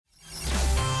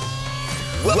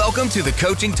Welcome to the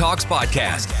Coaching Talks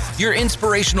Podcast, your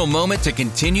inspirational moment to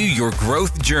continue your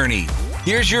growth journey.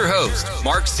 Here's your host,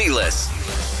 Marc Siles.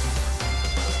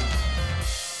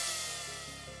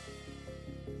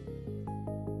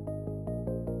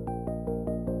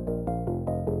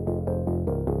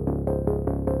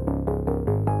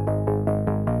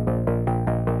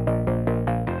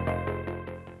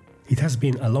 It has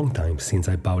been a long time since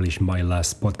I published my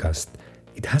last podcast.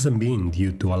 It hasn't been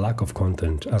due to a lack of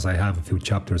content, as I have a few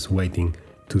chapters waiting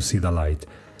to see the light,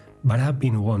 but I've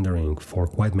been wondering for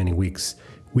quite many weeks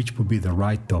which would be the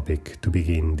right topic to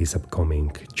begin this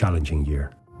upcoming challenging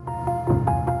year.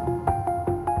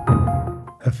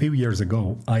 A few years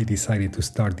ago, I decided to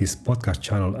start this podcast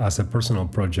channel as a personal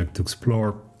project to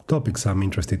explore topics I'm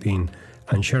interested in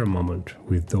and share a moment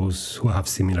with those who have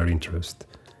similar interests.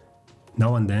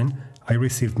 Now and then, I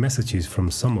received messages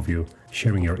from some of you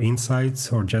sharing your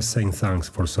insights or just saying thanks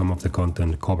for some of the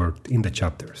content covered in the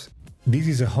chapters. This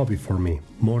is a hobby for me,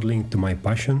 more linked to my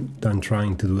passion than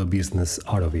trying to do a business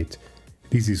out of it.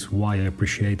 This is why I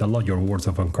appreciate a lot your words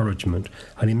of encouragement,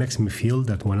 and it makes me feel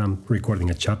that when I'm recording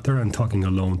a chapter and talking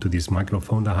alone to this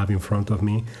microphone I have in front of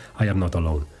me, I am not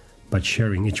alone, but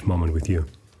sharing each moment with you.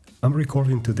 I'm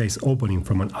recording today's opening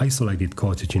from an isolated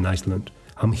cottage in Iceland.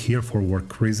 I'm here for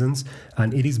work reasons,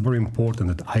 and it is very important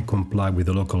that I comply with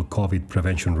the local COVID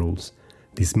prevention rules.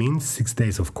 This means 6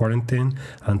 days of quarantine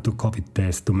and 2 COVID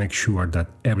tests to make sure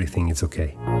that everything is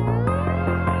okay.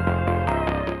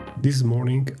 This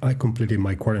morning, I completed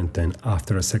my quarantine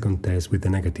after a second test with a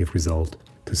negative result.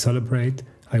 To celebrate,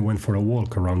 I went for a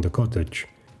walk around the cottage.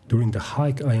 During the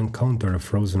hike, I encountered a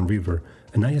frozen river,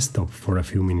 and I stopped for a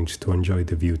few minutes to enjoy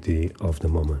the beauty of the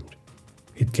moment.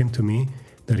 It came to me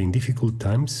that in difficult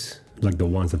times, like the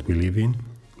ones that we live in,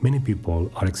 many people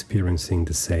are experiencing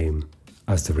the same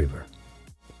as the river.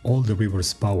 All the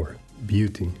river's power,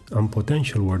 beauty, and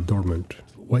potential were dormant,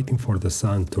 waiting for the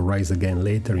sun to rise again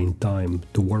later in time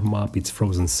to warm up its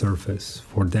frozen surface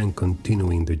for then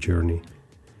continuing the journey.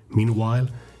 Meanwhile,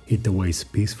 it awaits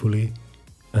peacefully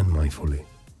and mindfully.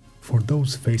 For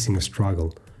those facing a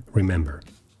struggle, remember,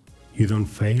 you don't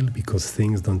fail because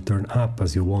things don't turn up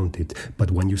as you want it, but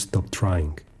when you stop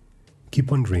trying.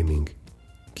 Keep on dreaming,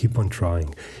 keep on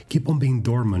trying, keep on being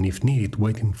dormant if needed,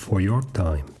 waiting for your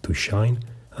time to shine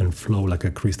and flow like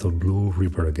a crystal blue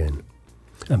river again.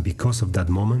 And because of that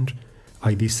moment,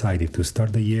 I decided to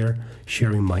start the year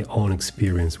sharing my own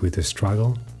experience with the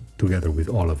struggle together with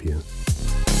all of you.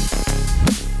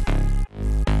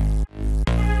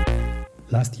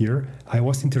 Last year, I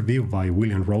was interviewed by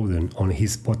William Roden on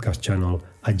his podcast channel,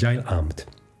 Agile Amped.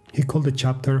 He called the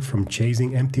chapter From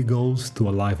Chasing Empty Goals to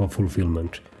a Life of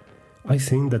Fulfillment. I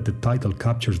think that the title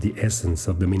captures the essence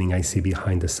of the meaning I see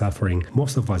behind the suffering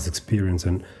most of us experience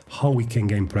and how we can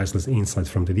gain priceless insights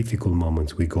from the difficult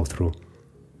moments we go through.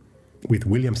 With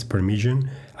William's permission,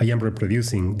 I am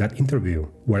reproducing that interview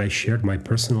where I shared my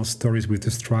personal stories with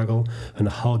the struggle and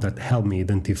how that helped me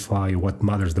identify what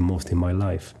matters the most in my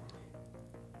life.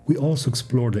 We also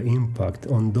explore the impact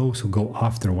on those who go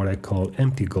after what I call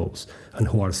empty goals and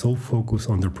who are so focused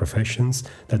on their professions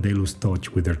that they lose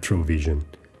touch with their true vision.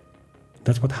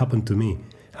 That's what happened to me,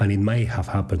 and it may have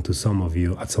happened to some of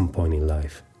you at some point in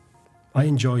life. I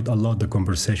enjoyed a lot the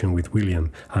conversation with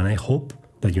William, and I hope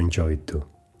that you enjoy it too.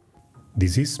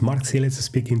 This is Marc Siles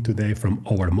speaking today from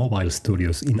our mobile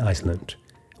studios in Iceland.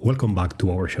 Welcome back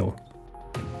to our show.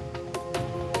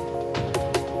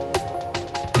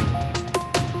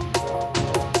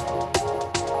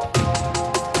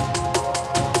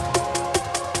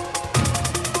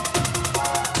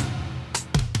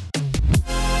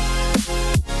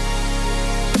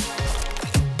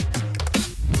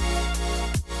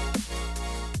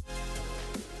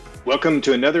 Welcome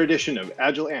to another edition of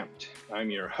Agile Amped.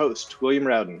 I'm your host, William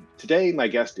Rowden. Today, my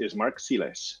guest is Marc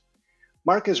Siles.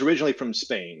 Marc is originally from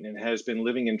Spain and has been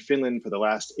living in Finland for the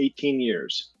last 18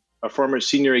 years. A former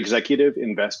senior executive,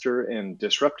 investor, and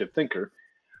disruptive thinker,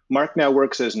 Marc now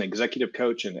works as an executive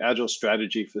coach and Agile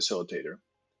strategy facilitator.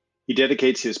 He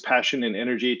dedicates his passion and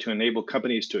energy to enable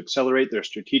companies to accelerate their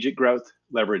strategic growth,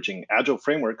 leveraging Agile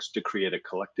frameworks to create a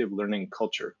collective learning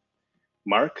culture.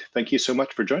 Marc, thank you so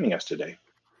much for joining us today.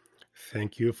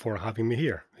 Thank you for having me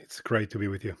here. It's great to be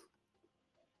with you.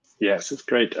 Yes, it's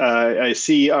great. I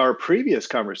see our previous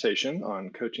conversation on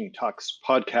Coaching Talks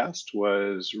podcast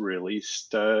was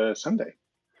released Sunday.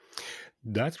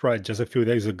 That's right, just a few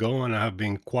days ago, and I have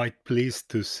been quite pleased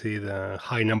to see the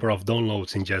high number of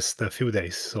downloads in just a few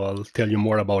days. So I'll tell you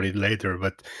more about it later,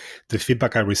 but the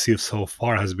feedback I received so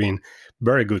far has been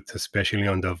very good, especially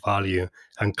on the value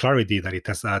and clarity that it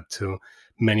has added to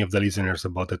many of the listeners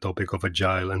about the topic of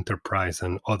agile enterprise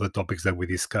and other topics that we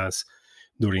discuss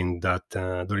during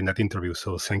that interview.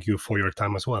 So thank you for your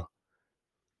time as well.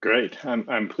 Great.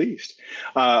 I'm pleased.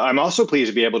 I'm also pleased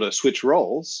to be able to switch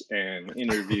roles and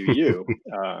interview you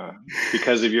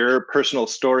because of your personal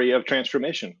story of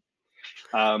transformation.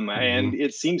 And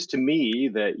it seems to me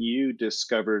that you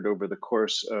discovered over the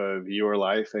course of your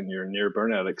life and your near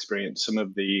burnout experience some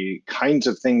of the kinds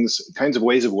of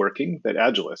ways of working that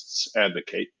Agilists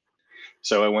advocate.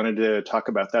 So I wanted to talk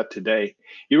about that today.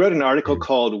 You wrote an article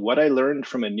called What I Learned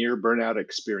from a Near Burnout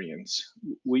Experience.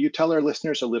 Will you tell our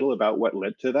listeners a little about what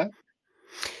led to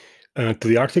that? To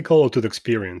the article or to the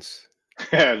experience?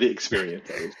 The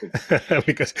experience, I was thinking.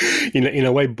 Because in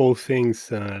a way, both things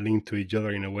link to each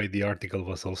other. In a way, the article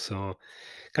was also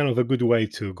kind of a good way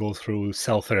to go through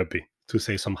self-therapy, to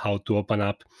say somehow to open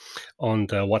up on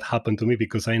what happened to me,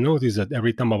 because I noticed that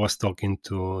every time I was talking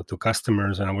to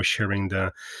customers and I was sharing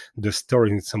the story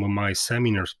in some of my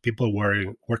seminars, people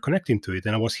were connecting to it,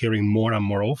 and I was hearing more and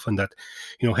more often that,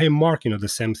 hey Mark, the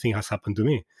same thing has happened to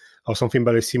me, or something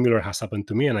very similar has happened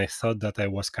to me, and I thought that I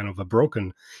was kind of a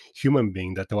broken human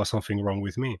being, that there was something wrong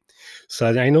with me. So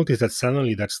I noticed that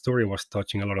suddenly that story was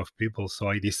touching a lot of people. So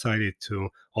I decided to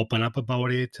open up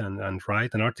about it and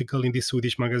write an article in this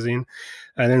Swedish magazine.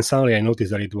 And then suddenly I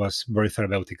noticed that it was very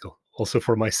therapeutical also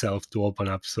for myself to open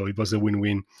up. So it was a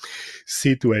win-win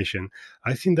situation.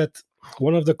 I think that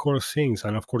one of the core things,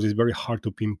 and of course it's very hard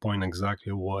to pinpoint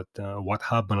exactly what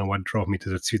happened and what drove me to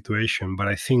that situation, but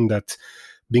I think that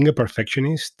being a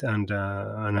perfectionist and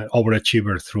an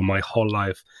overachiever through my whole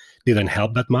life didn't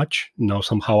help that much.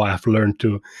 Somehow I have learned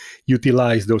to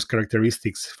utilize those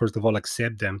characteristics. First of all,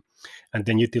 accept them, and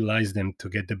then utilize them to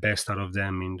get the best out of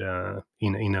them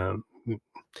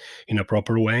in a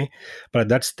proper way. But at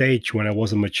that stage, when I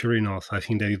wasn't mature enough, I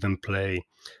think they didn't play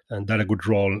that a good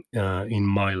role in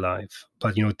my life.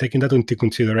 But taking that into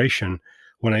consideration,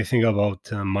 when I think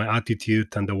about my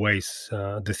attitude and the ways,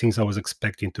 the things I was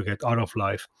expecting to get out of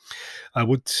life, I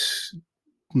would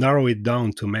narrow it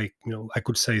down to make, I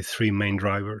could say three main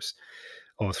drivers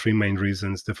or three main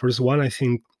reasons. The first one, I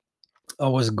think I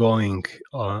was going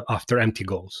after empty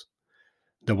goals.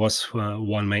 There was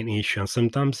one main issue. And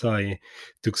sometimes to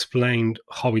explain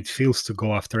how it feels to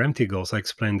go after empty goals, I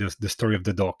explained the story of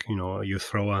the dog. You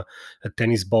throw a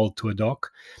tennis ball to a dog,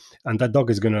 and that dog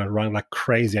is going to run like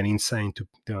crazy and insane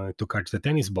to catch the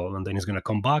tennis ball, and then he's going to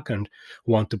come back and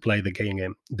want to play the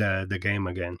game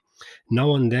again.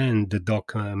 Now and then the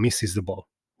dog misses the ball.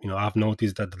 I've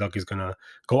noticed that the dog is going to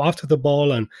go after the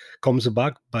ball and comes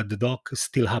back, but the dog is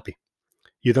still happy.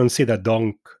 You don't see the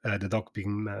dog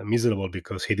being miserable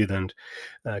because he didn't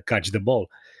catch the ball.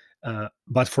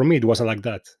 But for me, it wasn't like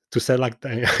that. To say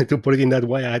to put it in that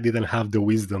way, I didn't have the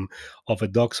wisdom of a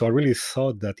dog. So I really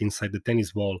thought that inside the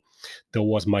tennis ball, there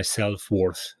was my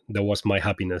self-worth, there was my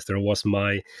happiness, there was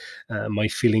my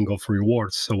feeling of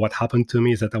reward. So what happened to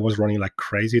me is that I was running like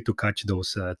crazy to catch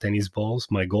those tennis balls,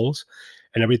 my goals,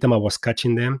 and every time I was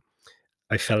catching them,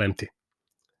 I felt empty.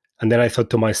 And then I thought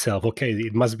to myself, okay,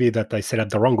 it must be that I set up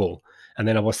the wrong goal. And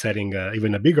then I was setting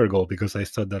even a bigger goal, because I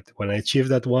thought that when I achieve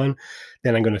that one,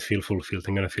 then I'm going to feel fulfilled.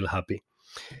 I'm going to feel happy.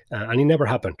 And it never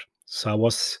happened. So I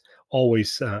was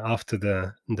always after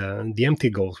the empty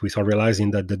goals, without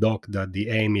realizing that the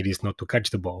aim, it is not to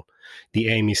catch the ball. The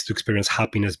aim is to experience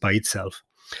happiness by itself,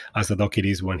 as the dog it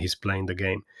is when he's playing the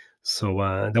game. So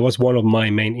that was one of my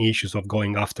main issues of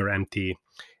going after empty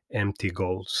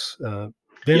goals.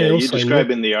 You describe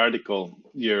in the article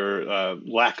your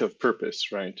lack of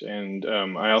purpose, right? And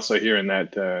I also hear in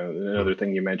that another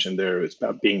thing you mentioned there is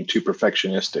about being too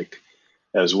perfectionistic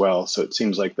as well. So it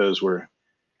seems like those were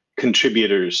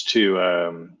contributors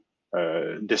to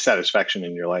dissatisfaction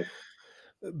in your life.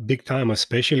 Big time,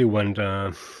 especially when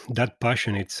that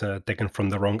passion it's taken from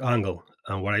the wrong angle.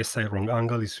 And what I say wrong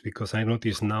angle is because I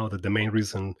notice now that the main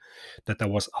reason that I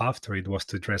was after it was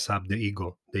to dress up the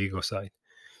ego side.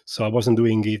 So I wasn't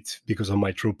doing it because of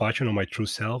my true passion or my true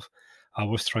self. I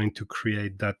was trying to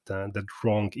create that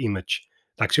wrong image.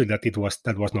 Actually,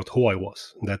 that was not who I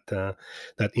was.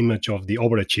 That image of the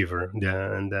overachiever,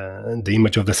 the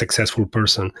image of the successful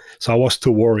person. So I was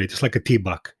too worried. It's like a tea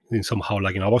bag somehow.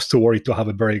 I was too worried to have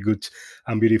a very good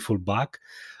and beautiful bag,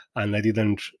 and I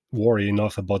didn't worry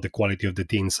enough about the quality of the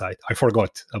tea inside. I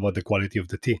forgot about the quality of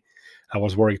the tea. I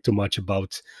was worried too much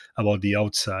about the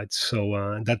outside.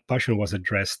 So that passion was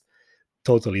addressed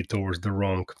totally towards the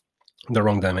wrong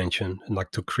dimension, like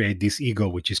to create this ego,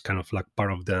 which is kind of like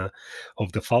part of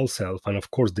the false self. And of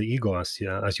course, the ego, as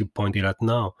you pointed out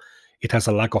now, it has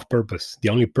a lack of purpose. The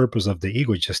only purpose of the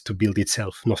ego is just to build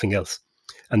itself, nothing else,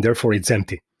 and therefore it's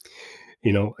empty.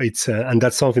 It's and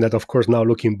that's something that, of course, now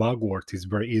looking backward, is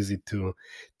very easy to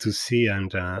see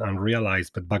and realize.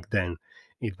 But back then,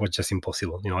 it was just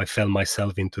impossible. I felt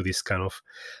myself into this kind of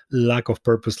lack of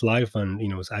purpose life, and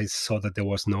I saw that there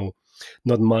was not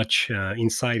much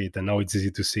inside it, and now it's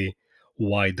easy to see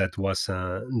why that was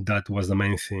the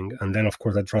main thing. And then, of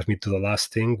course, that drives me to the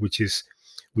last thing, which is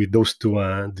with those two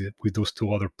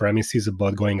other premises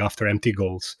about going after empty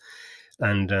goals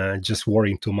and just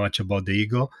worrying too much about the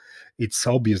ego. It's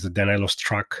obvious that then I lost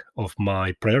track of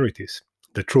my priorities,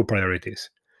 the true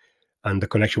priorities, and the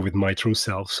connection with my true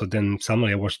self. So then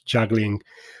suddenly I was juggling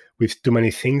with too many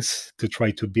things to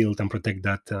try to build and protect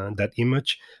that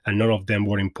image, and none of them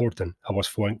were important. I was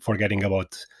forgetting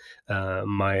about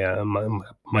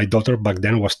my daughter. Back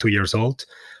then was 2 years old.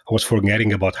 I was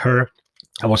forgetting about her.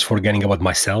 I was forgetting about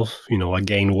myself. I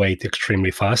gained weight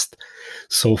extremely fast,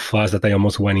 so fast that I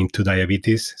almost went into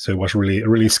diabetes. So it was really,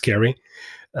 really scary.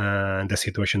 The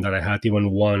situation that I had.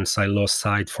 Even once I lost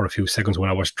sight for a few seconds when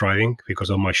I was driving because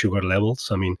of my sugar levels.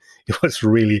 I mean, it was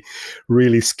really,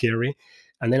 really scary.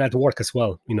 And then at work as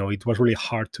well, it was really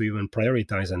hard to even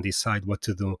prioritize and decide what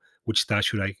to do, which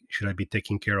task should I be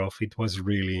taking care of. It was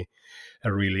really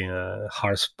a really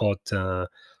hard spot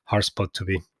to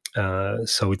be.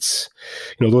 So it's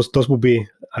those would be,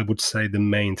 I would say, the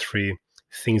main three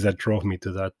things that drove me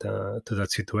to that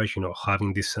situation.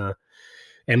 Having these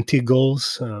empty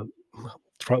goals,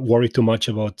 worry too much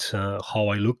about how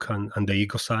I look and the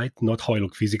ego side, not how I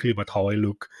look physically, but how I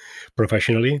look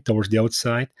professionally towards the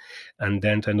outside, and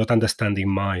then not understanding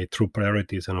my true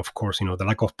priorities. And of course, the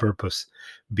lack of purpose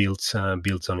builds on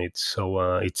it.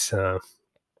 So it's.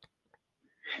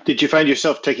 Did you find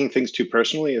yourself taking things too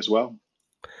personally as well?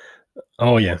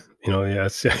 Oh yeah,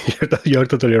 yes, you're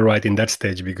totally right in that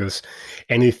stage, because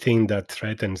anything that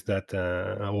threatens that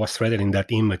was threatening that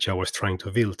image I was trying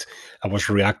to build, I was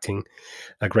reacting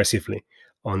aggressively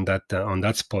on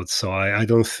that spot. So I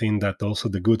don't think that also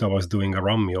the good I was doing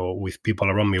around me or with people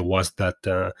around me was that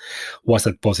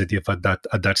positive at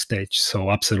that stage. So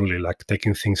absolutely, like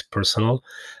taking things personal,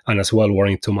 and as well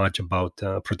worrying too much about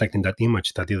protecting that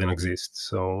image that didn't exist.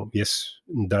 So yes,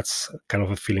 that's kind of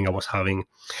a feeling I was having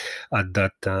at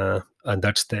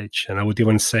that stage. And I would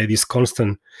even say this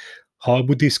constant, how I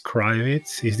would describe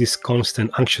it, is this constant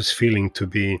anxious feeling to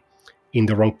be in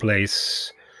the wrong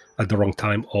place at the wrong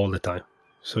time all the time.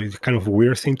 So it's kind of a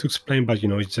weird thing to explain, but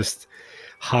it's just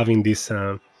having this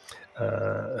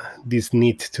this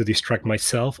need to distract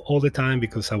myself all the time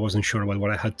because I wasn't sure about what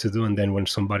I had to do. And then when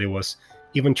somebody was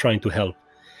even trying to help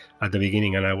at the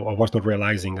beginning, and I was not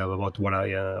realizing about what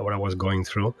I was going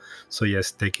through. So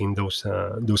yes, taking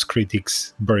those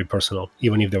critics very personal,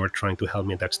 even if they were trying to help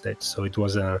me at that stage. So it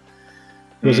was a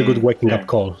good waking up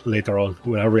call later on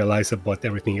when I realized about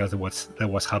everything else that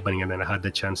was happening, and then I had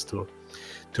the chance to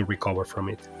recover from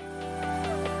it.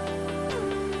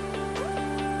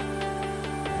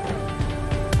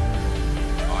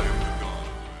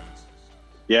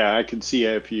 Yeah, I could see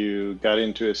if you got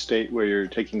into a state where you're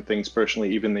taking things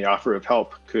personally, even the offer of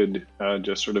help could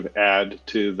just sort of add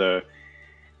to the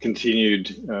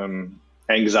continued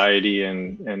anxiety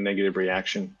and negative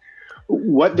reaction.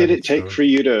 What did it take for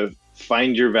you to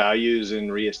find your values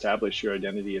and reestablish your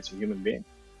identity as a human being?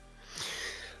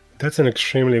 That's an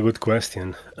extremely good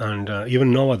question. And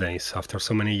even nowadays, after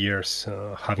so many years,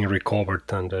 having recovered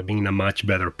and being in a much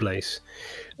better place,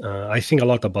 I think a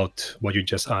lot about what you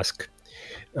just asked.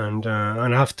 And I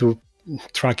have to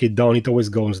track it down. It always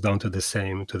goes down to the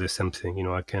same thing.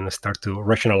 I can start to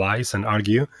rationalize and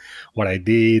argue what I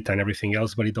did and everything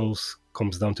else, but it all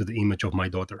comes down to the image of my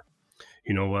daughter.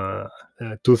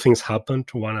 Two things happened.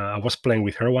 One, I was playing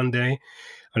with her one day,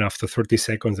 and after 30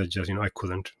 seconds, I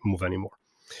couldn't move anymore.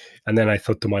 And then I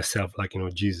thought to myself, like,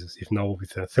 Jesus, if now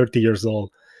with 30 years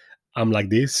old, I'm like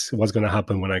this, what's going to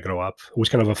happen when I grow up?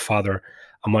 Which kind of a father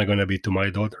am I going to be to my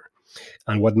daughter?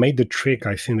 And what made the trick,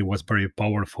 I think it was very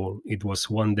powerful. It was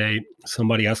one day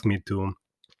somebody asked me to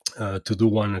do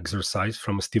one exercise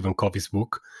from Stephen Covey's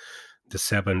book, the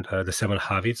seven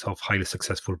habits of highly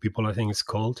successful people, I think it's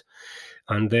called.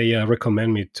 And they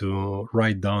recommend me to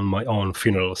write down my own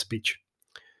funeral speech.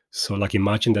 So like,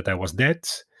 imagine that I was dead.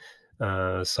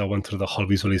 So I went through the whole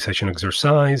visualization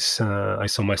exercise. I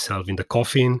saw myself in the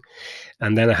coffin,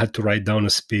 and then I had to write down a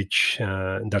speech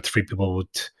that three people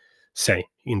would say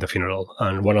in the funeral.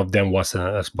 And one of them was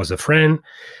a friend,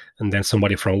 and then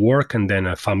somebody from work, and then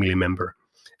a family member.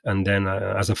 And then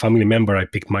as a family member, I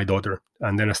picked my daughter,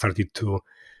 and then I started to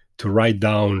write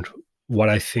down what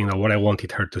I think or what I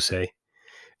wanted her to say.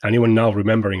 And even now,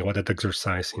 remembering about that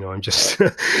exercise, I'm just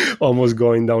almost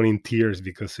going down in tears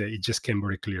because it just came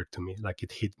very clear to me. Like,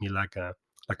 it hit me like a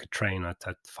like a train at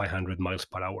 500 miles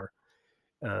per hour.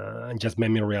 And just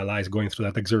made me realize going through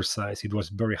that exercise, it was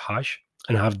very harsh.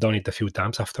 And I have done it a few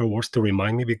times afterwards to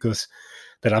remind me, because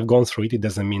that I've gone through it, it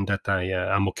doesn't mean that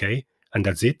I'm okay and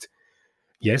that's it.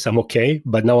 Yes, I'm okay.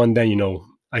 But now and then,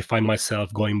 I find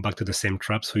myself going back to the same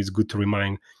trap. So it's good to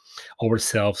remind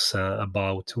ourselves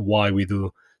about why we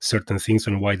do certain things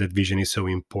and why that vision is so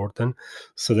important.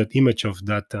 So that image of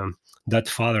that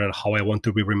father and how I want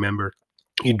to be remembered,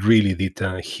 it really did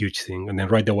a huge thing. And then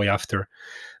right away after,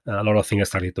 a lot of things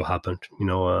started to happen.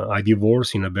 I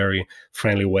divorced in a very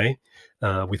friendly way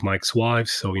with my ex-wife,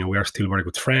 so we are still very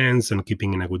good friends and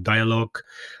keeping in a good dialogue.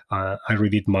 I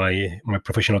redid my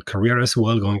professional career as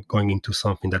well, going into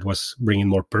something that was bringing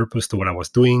more purpose to what I was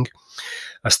doing.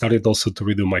 I started also to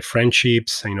redo my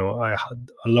friendships. I had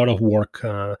a lot of work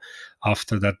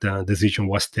after that decision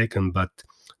was taken, but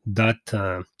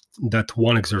that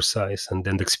one exercise and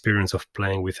then the experience of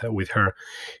playing with her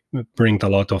bring a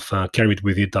lot of carried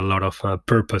with it a lot of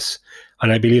purpose.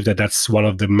 And I believe that that's one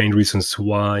of the main reasons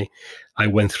why I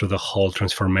went through the whole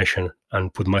transformation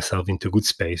and put myself into good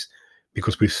space,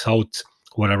 because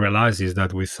what I realized is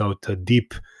that without a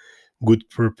deep good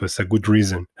purpose, a good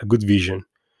reason, a good vision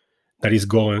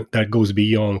that goes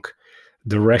beyond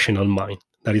the rational mind,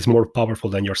 that is more powerful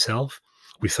than yourself,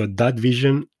 without that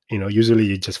vision, usually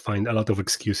you just find a lot of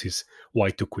excuses why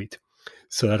to quit.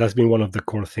 So that has been one of the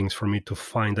core things for me, to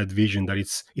find that vision that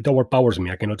it overpowers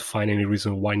me. I cannot find any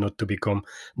reason why not to become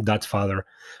that father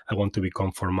I want to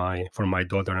become for my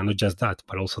daughter. And not just that,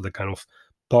 but also the kind of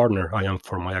partner I am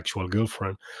for my actual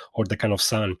girlfriend, or the kind of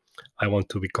son I want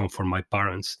to become for my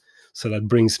parents. So that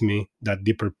brings me that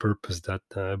deeper purpose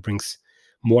that brings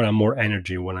more and more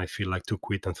energy when I feel like to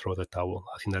quit and throw the towel.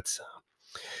 I think that's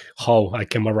how I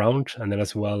came around, and then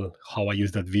as well how I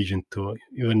use that vision to,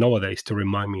 even nowadays, to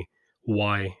remind me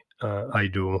why I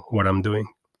do what I'm doing.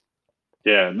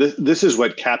 Yeah, this is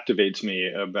what captivates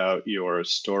me about your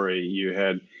story. You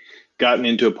had gotten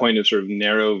into a point of sort of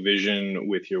narrow vision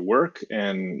with your work,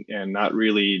 and not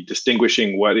really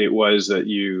distinguishing what it was that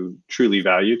you truly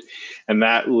valued. And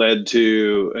that led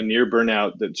to a near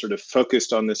burnout that sort of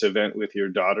focused on this event with your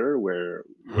daughter, where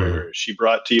she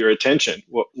brought to your attention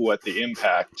what the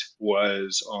impact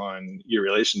was on your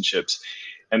relationships.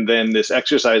 And then this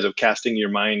exercise of casting your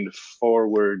mind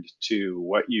forward to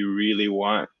what you really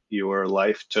want your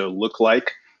life to look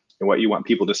like and what you want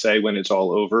people to say when it's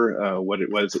all over, what it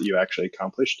was that you actually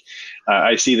accomplished.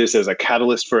 I see this as a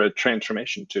catalyst for a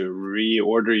transformation, to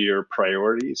reorder your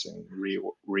priorities and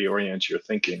reorient your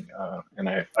thinking. And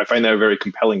I find that a very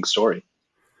compelling story.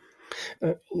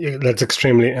 Yeah, that's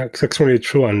extremely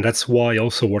true. And that's why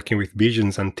also working with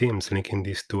visions and teams, linking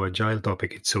this to agile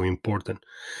topic, it's so important.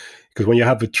 Because when you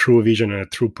have a true vision and a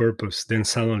true purpose, then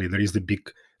suddenly there is the big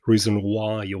reason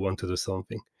why you want to do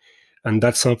something. And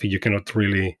that's something you cannot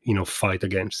really, fight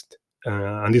against.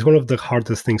 And it's one of the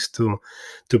hardest things to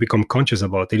become conscious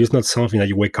about. It is not something that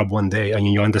you wake up one day and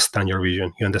you understand your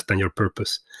vision, you understand your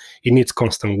purpose. It needs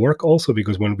constant work also,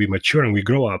 because when we mature and we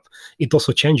grow up, it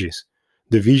also changes.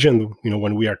 The vision,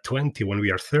 when we are 20, when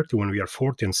we are 30, when we are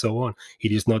 40, and so on,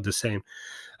 it is not the same.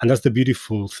 And that's the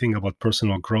beautiful thing about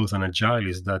personal growth and agile,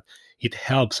 is that it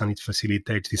helps and it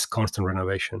facilitates this constant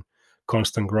renovation,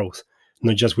 constant growth,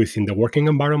 not just within the working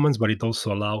environments, but it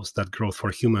also allows that growth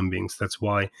for human beings. That's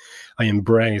why I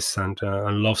embrace and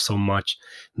love so much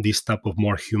this type of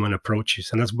more human approaches.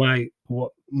 And that's why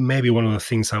maybe one of the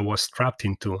things I was trapped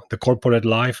into, the corporate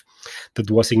life that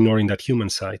was ignoring that human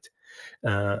side.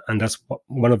 And that's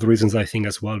one of the reasons I think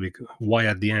as well, because why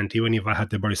at the end, even if I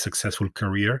had a very successful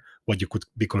career, what you could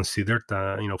be considered,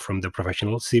 from the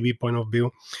professional CV point of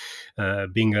view,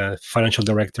 being a financial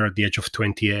director at the age of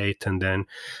 28, and then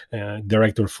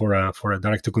director for a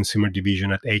direct-to-consumer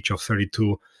division at age of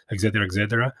 32, etc.,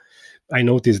 etc. I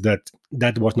noticed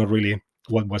that was not really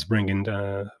what was bringing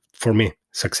for me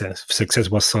success. Success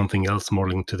was something else, more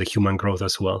linked to the human growth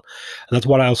as well. And that's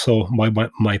what I also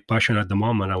my passion at the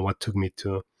moment, and what took me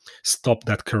to stop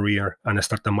that career and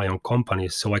start my own company,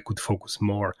 so I could focus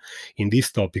more in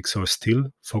this topic. So still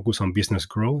focus on business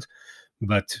growth,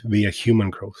 but via human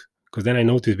growth. Because then I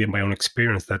noticed with my own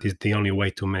experience that is the only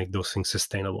way to make those things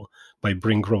sustainable, by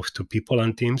bring growth to people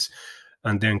and teams,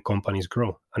 and then companies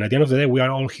grow. And at the end of the day, we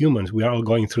are all humans. We are all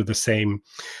going through the same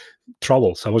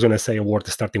troubles. I was going to say a word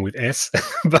starting with S,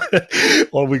 but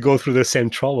all we go through the same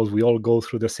troubles. We all go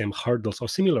through the same hurdles or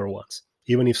similar ones.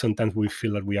 even if sometimes we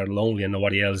feel that we are lonely and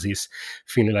nobody else is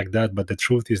feeling like that. But the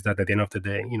truth is that at the end of the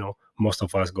day, most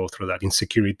of us go through that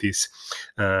insecurities,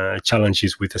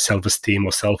 challenges with the self-esteem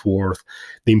or self-worth,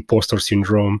 the imposter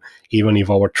syndrome, even if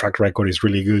our track record is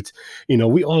really good.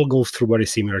 We all go through very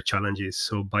similar challenges.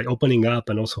 So by opening up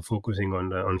and also focusing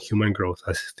on human growth,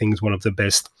 I think is one of the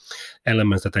best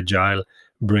elements that Agile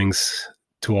brings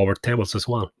to our tables as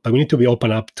well. But we need to be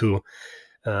open up to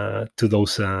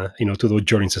those to those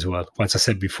journeys as well. Once I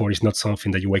said before, it's not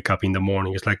something that you wake up in the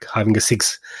morning. It's like having a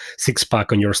six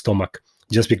pack on your stomach.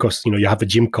 Just because you have a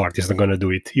gym card is not going to do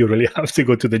it. You really have to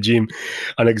go to the gym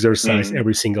and exercise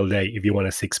every single day if you want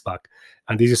a six pack.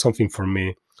 And this is something for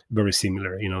me very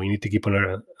similar. You need to keep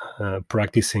on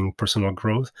practicing personal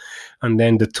growth, and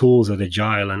then the tools that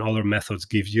Agile and other methods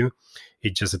give you,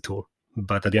 it's just a tool.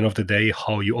 But at the end of the day,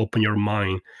 how you open your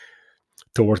mind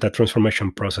towards that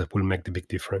transformation process will make the big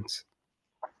difference.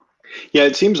 Yeah,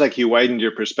 it seems like you widened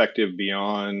your perspective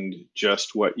beyond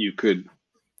just what you could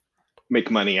make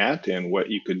money at and what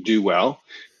you could do well,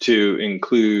 to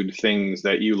include things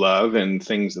that you love and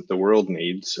things that the world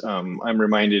needs. I'm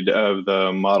reminded of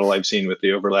the model I've seen with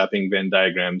the overlapping Venn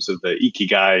diagrams of the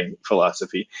Ikigai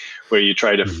philosophy, where you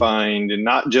try to find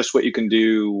not just what you can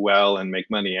do well and make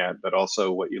money at, but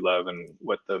also what you love and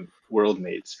what the world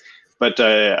needs. But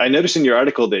I noticed in your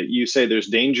article that you say there's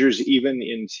dangers even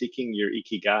in seeking your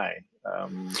Ikigai.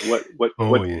 What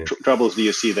troubles do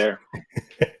you see there?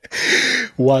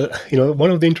 Well,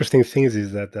 one of the interesting things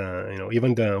is that,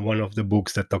 even one of the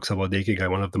books that talks about the Ikigai,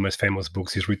 one of the most famous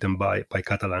books, is written by a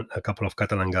couple of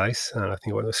Catalan guys. I think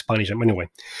it was Spanish, anyway,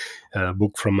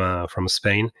 book from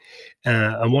Spain.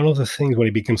 And one of the things when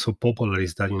it became so popular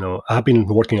is that, I've been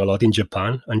working a lot in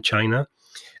Japan and China.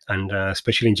 And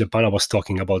especially in Japan, I was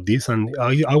talking about this, and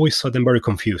I always saw them very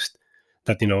confused.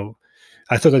 That,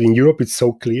 I thought that in Europe it's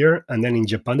so clear, and then in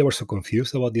Japan they were so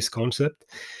confused about this concept.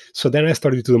 So then I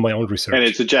started to do my own research. And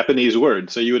it's a Japanese word,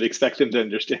 so you would expect them to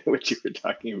understand what you were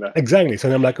talking about. Exactly.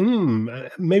 So I'm like,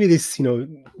 maybe this,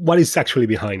 what is actually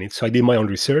behind it? So I did my own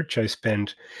research. I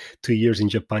spent 2 years in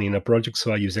Japan in a project,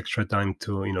 so I use extra time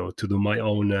to do my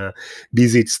own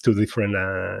visits to different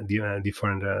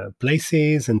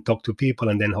places and talk to people,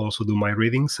 and then also do my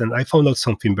readings. And I found out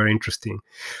something very interesting.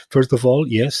 First of all,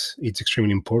 yes, it's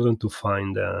extremely important to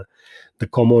find the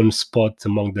common spot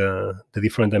among the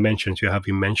different dimensions you have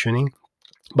been mentioning.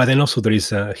 But then also there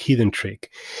is a hidden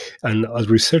trick. And as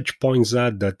research points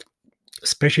out, that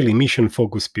especially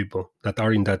mission-focused people that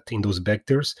are in those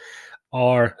vectors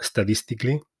are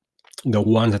statistically the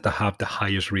ones that have the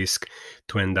highest risk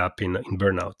to end up in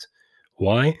burnout.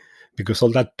 Why? Because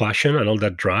all that passion and all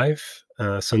that drive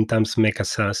sometimes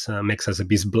makes us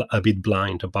a bit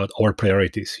blind about our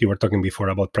priorities. You were talking before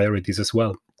about priorities as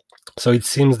well. So it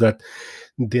seems that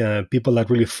the people that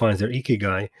really find their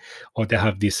Ikigai, or they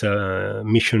have this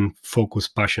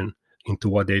mission-focused passion into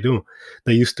what they do,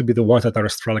 they used to be the ones that are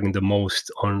struggling the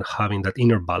most on having that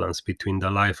inner balance between the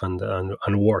life and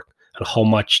work, and how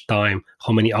much time,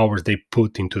 how many hours they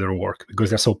put into their work, because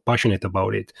they're so passionate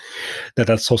about it.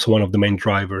 That's also one of the main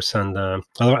drivers. And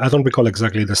I don't recall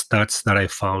exactly the stats that I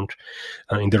found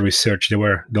in the research. They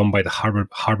were done by the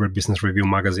Harvard Business Review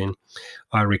magazine,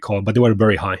 I recall, but they were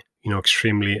very high.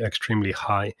 Extremely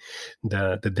high,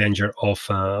 the danger of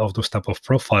those type of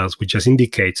profiles, which just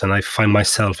indicates, and I find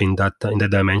myself in that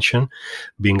dimension,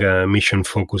 being a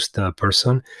mission-focused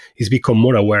person, is become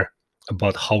more aware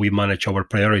about how we manage our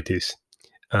priorities.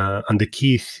 And the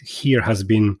key here has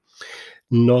been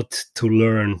not to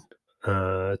learn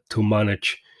to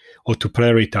manage or to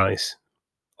prioritize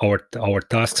our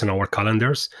tasks and our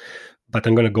calendars, but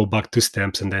I'm going to go back 2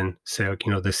 steps and then say,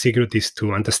 the secret is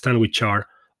to understand which are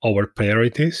our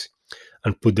priorities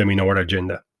and put them in our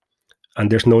agenda.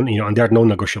 And there's no, and they are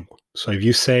non-negotiable. So if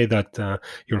you say that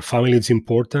your family is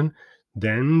important,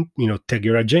 then, take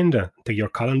your agenda, take your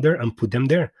calendar and put them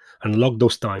there and lock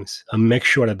those times and make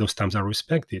sure that those times are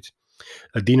respected.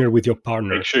 A dinner with your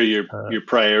partner. Make sure your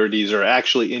priorities are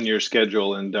actually in your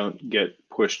schedule and don't get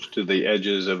pushed to the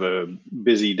edges of a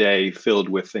busy day filled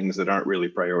with things that aren't really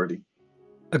priority.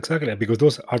 Exactly, because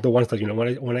those are the ones that,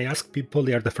 when I ask people,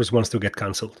 they are the first ones to get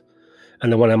canceled.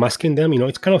 And then when I'm asking them,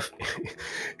 it's kind of,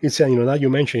 now you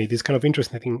mentioned it, it's kind of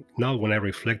interesting now when I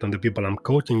reflect on the people I'm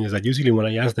coaching, is that usually when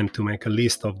I ask them to make a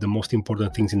list of the most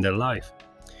important things in their life,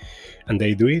 and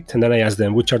they do it, and then I ask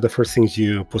them, which are the first things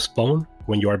you postpone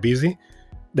when you are busy?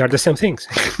 They are the same things.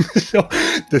 So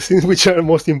the things which are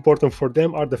most important for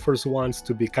them are the first ones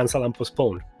to be canceled and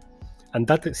postponed. And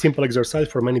that simple exercise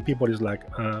for many people is like,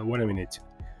 wait a minute.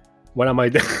 What am I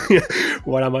doing?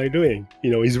 What am I doing?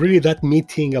 It's really that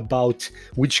meeting about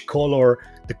which color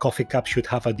the coffee cup should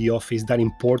have at the office that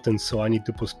important, so I need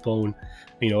to postpone,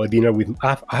 a dinner with.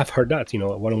 I've heard that,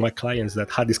 one of my clients that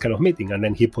had this kind of meeting, and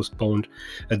then he postponed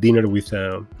a dinner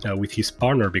with his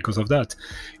partner because of that.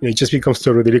 It just becomes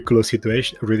to ridiculous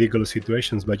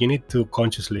situations. But you need to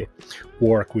consciously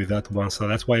work with that one. So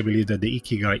that's why I believe that the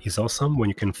Ikigai is awesome when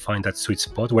you can find that sweet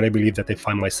spot. Where I believe that I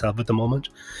find myself at the moment,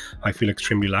 I feel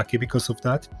extremely lucky because of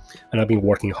that, and I've been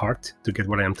working hard to get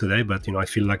where I am today. But I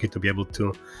feel lucky to be able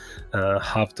to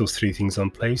have those three things in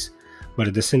place. But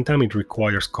at the same time, it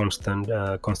requires constant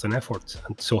effort.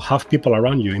 And so have people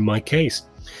around you. In my case,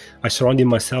 I surrounded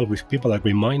myself with people that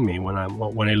remind me when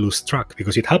I lose track,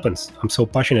 because it happens. I'm so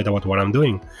passionate about what I'm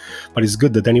doing. But it's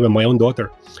good that then even my own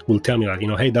daughter will tell me that,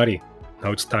 hey, Daddy,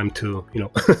 now it's time to,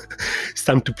 it's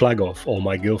time to plug off, or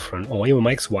my girlfriend, or even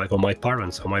my ex-wife, or my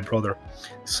parents, or my brother.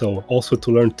 So also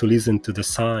to learn to listen to the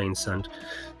signs and,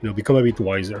 become a bit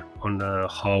wiser on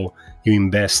how you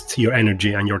invest your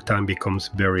energy and your time becomes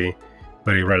very,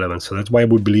 very relevant. So that's why I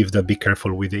would believe that be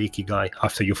careful with the Ikigai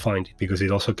after you find it, because it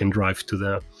also can drive to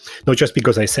the, not just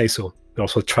because I say so,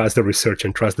 also trust the research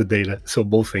and trust the data. So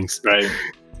both things. Right.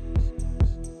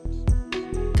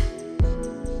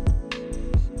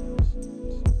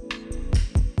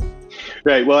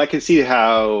 Right. Well, I can see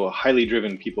how highly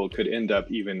driven people could end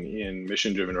up even in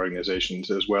mission-driven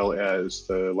organizations as well as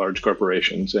the large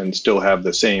corporations, and still have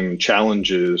the same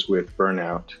challenges with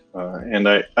burnout. And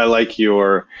I like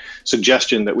your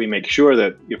suggestion that we make sure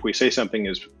that if we say something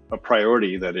is a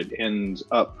priority, that it ends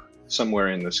up somewhere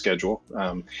in the schedule.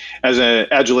 As an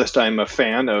Agilist, I'm a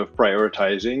fan of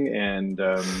prioritizing, and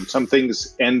some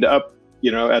things end up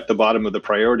at the bottom of the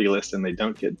priority list and they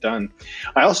don't get done.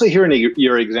 I also hear in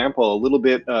your example a little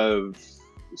bit of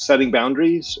setting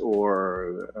boundaries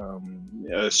or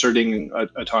asserting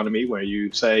autonomy, where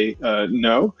you say,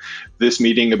 no, this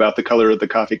meeting about the color of the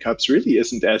coffee cups really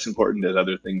isn't as important as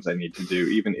other things I need to do,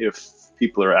 even if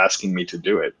people are asking me to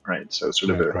do it, right? So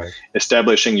sort of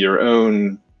establishing your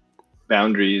own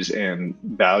boundaries and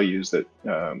values that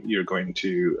you're going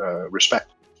to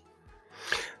respect.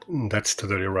 That's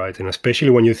totally right. And especially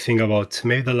when you think about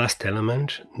maybe the last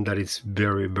element that is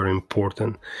very, very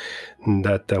important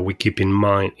that we keep in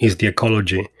mind is the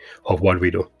ecology of what we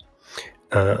do.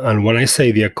 And when I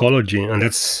say the ecology, and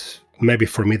that's maybe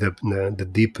for me the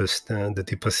deepest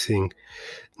thing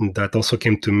that also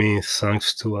came to me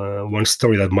thanks to one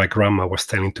story that my grandma was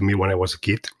telling to me when I was a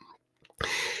kid.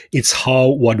 It's how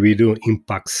what we do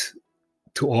impacts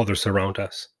to others around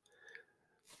us.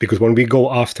 Because when we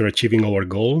go after achieving our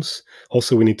goals,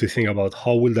 also we need to think about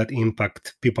how will that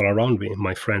impact people around me,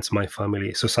 my friends, my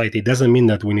family, society. It doesn't mean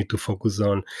that we need to focus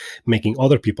on making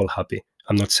other people happy.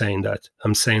 I'm not saying that.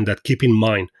 I'm saying that keep in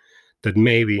mind that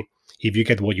maybe if you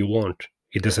get what you want,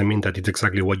 it doesn't mean that it's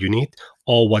exactly what you need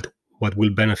or what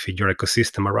will benefit your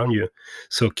ecosystem around you.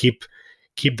 So keep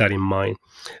that in mind.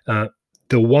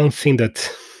 The one thing that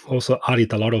also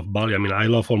added a lot of value, I mean, I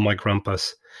love all my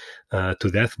grandpas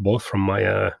to death, both from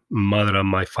my mother and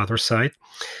my father's side.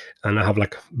 And I have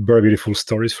like very beautiful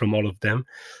stories from all of them.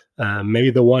 Maybe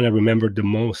the one I remember the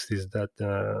most is that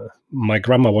my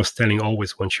grandma was telling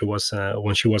always when she was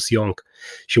young.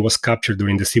 She was captured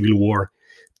during the Civil War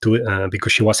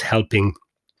because she was helping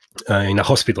in a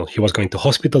hospital. She was going to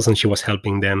hospitals and she was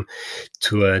helping them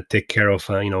to take care of,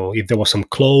 if there was some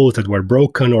clothes that were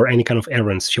broken or any kind of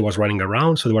errands. She was running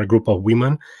around. So there were a group of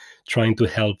women trying to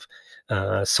help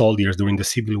soldiers during the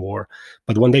Civil War.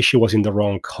 But one day she was in the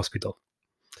wrong hospital,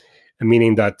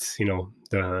 meaning that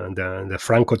the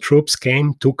Franco troops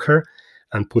came, took her,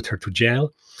 and put her to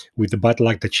jail, with the bad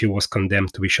luck that she was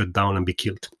condemned to be shot down and be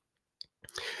killed.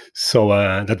 So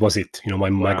that was it.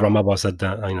 My grandma was at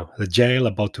the jail,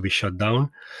 about to be shot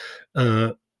down.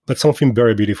 But something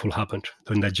very beautiful happened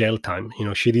during the jail time.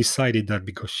 She decided that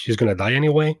because she's going to die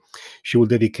anyway, she will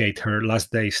dedicate her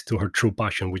last days to her true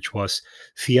passion, which was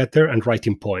theater and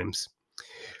writing poems.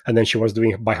 And then she was doing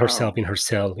it by herself in her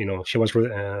cell. She was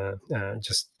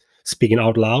just speaking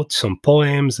out loud some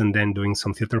poems and then doing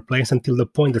some theater plays, until the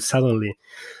point that suddenly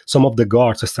some of the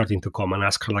guards are starting to come and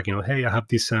ask her, like, hey, I have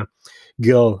this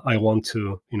girl I want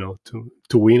to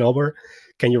win over.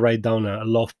 Can you write down a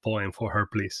love poem for her,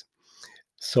 please?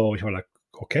 So she was like,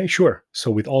 okay, sure.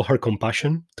 So with all her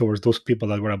compassion towards those people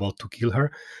that were about to kill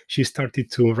her, she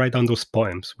started to write down those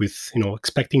poems with,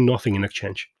 expecting nothing in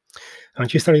exchange.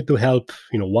 And she started to help,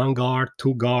 one guard,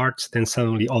 two guards. Then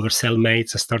suddenly other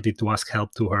cellmates started to ask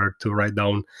help to her to write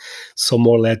down some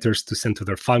more letters to send to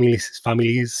their families,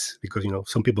 because,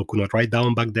 some people could not write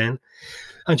down back then.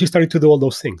 And she started to do all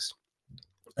those things.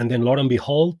 And then, lo and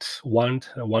behold,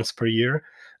 once per year,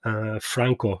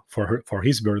 Franco, for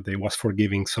his birthday, was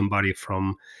forgiving somebody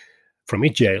from from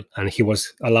each jail, and he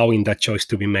was allowing that choice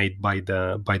to be made by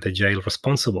the jail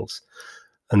responsibles.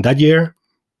 And that year,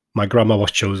 my grandma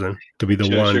was chosen to be the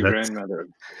Chose one your that, grandmother.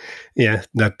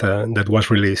 that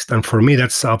was released. And for me,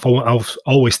 that's I've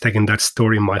always taken that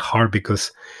story in my heart,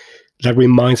 because that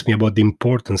reminds me about the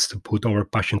importance to put our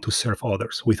passion to serve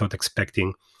others without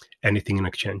expecting anything in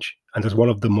exchange. And that's one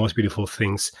of the most beautiful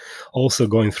things. Also,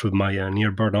 going through my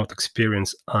near burnout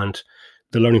experience and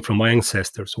the learning from my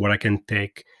ancestors, what I can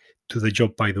take to the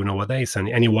job I do nowadays, and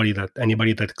anybody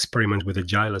that experiments with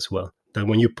agile as well. That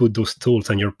when you put those tools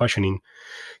and your passion in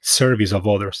service of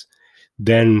others,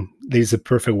 then there's a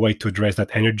perfect way to address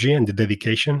that energy and the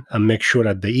dedication, and make sure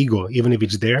that the ego, even if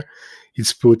it's there,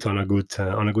 it's put on a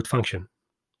good function.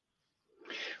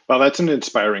 Well, that's an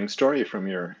inspiring story from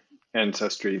your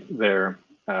ancestry there.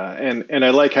 And I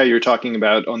like how you're talking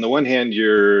about, on the one hand,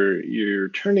 you're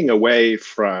turning away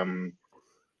from,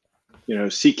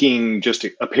 seeking just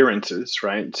appearances,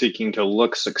 right? Seeking to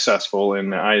look successful in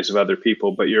the eyes of other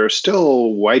people, but you're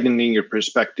still widening your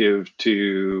perspective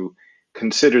to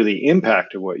consider the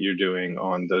impact of what you're doing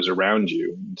on those around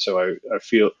you. So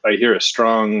I hear a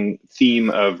strong theme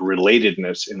of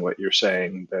relatedness in what you're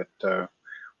saying, that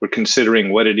we're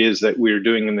considering what it is that we're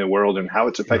doing in the world and how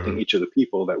it's affecting each of the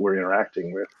people that we're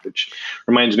interacting with, which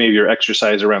reminds me of your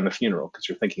exercise around the funeral, because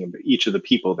you're thinking about each of the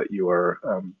people that you are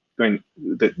going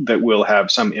that will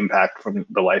have some impact from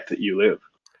the life that you live.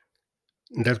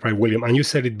 That's right, William. And you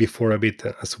said it before a bit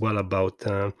as well about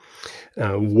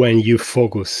when you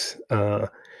focus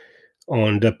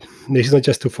on this is not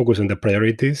just to focus on the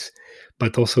priorities,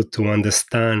 but also to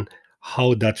understand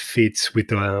how that fits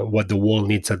with what the world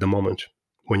needs at the moment.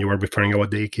 When you were referring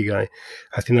about the ikigai,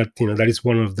 I think that that is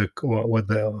one of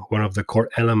the core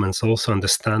elements. Also,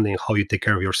 understanding how you take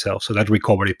care of yourself. So that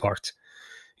recovery part.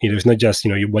 It's not just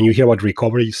when you hear about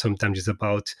recovery, sometimes it's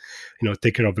about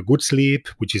take care of a good sleep,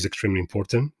 which is extremely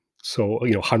important. So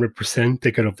 100%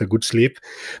 take care of the good sleep.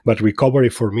 But recovery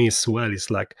for me as well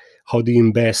is like, how do you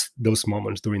invest those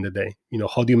moments during the day?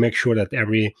 How do you make sure that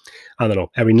every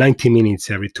 90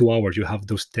 minutes, every 2 hours, you have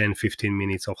those 10-15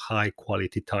 minutes of high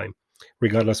quality time,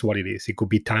 regardless what it is. It could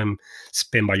be time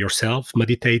spent by yourself,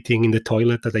 meditating in the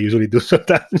toilet, that I usually do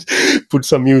sometimes, put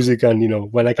some music,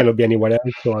 and when I cannot be anywhere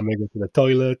else, so I may go to the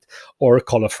toilet, or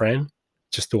call a friend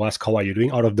just to ask, how are you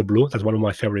doing, out of the blue. That's one of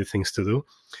my favorite things to do,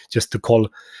 just to call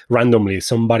randomly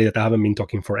somebody that I haven't been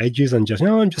talking for ages, and just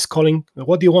I'm just calling.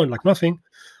 What do you want? Like, nothing.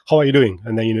 How are you doing?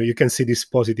 And then you can see this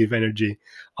positive energy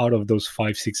out of those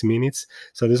 5-6 minutes.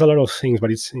 So there's a lot of things,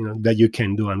 but it's that you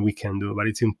can do and we can do, but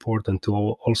it's important to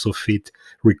also fit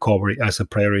recovery as a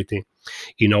priority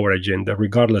in our agenda,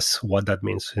 regardless what that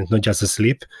means. It's not just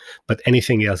sleep, but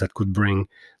anything else that could bring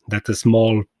that a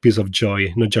small piece of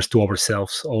joy, not just to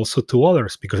ourselves, also to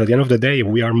others. Because at the end of the day, if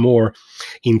we are more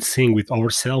in sync with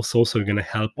ourselves, also we're going to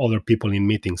help other people in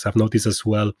meetings. I've noticed as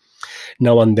well,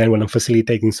 now and then when I'm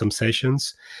facilitating some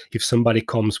sessions, if somebody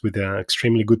comes with an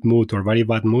extremely good mood or very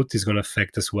bad mood, it's going to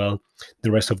affect as well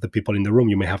the rest of the people in the room.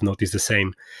 You may have noticed the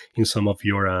same in some of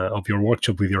your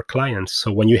workshop with your clients.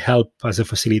 So when you help as a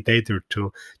facilitator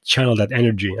to channel that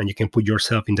energy, and you can put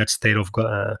yourself in that state of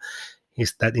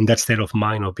in that state of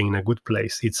mind of being in a good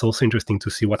place, it's also interesting to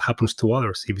see what happens to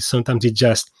others. If sometimes it's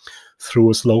just through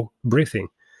a slow breathing,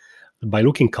 by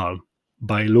looking calm,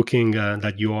 by looking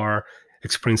that you are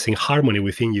experiencing harmony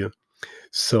within you.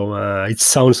 So it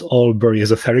sounds all very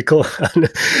esoterical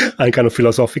and kind of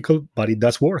philosophical, but it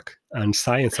does work. And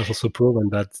science has also proven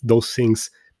that those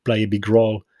things play a big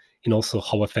role in also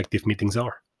how effective meetings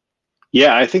are.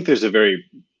 Yeah, I think there's a very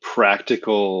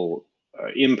practical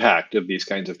impact of these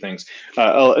kinds of things.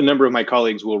 A number of my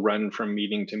colleagues will run from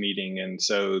meeting to meeting, and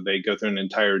so they go through an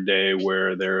entire day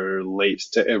where they're late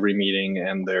to every meeting,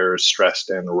 and they're stressed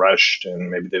and rushed,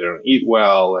 and maybe they don't eat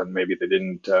well, and maybe they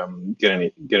didn't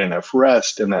get enough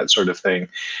rest, and that sort of thing.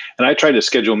 And I try to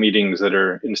schedule meetings that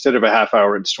are, instead of a half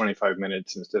hour, it's 25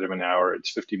 minutes. Instead of an hour,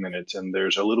 it's 50 minutes, and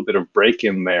there's a little bit of break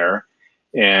in there,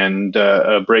 and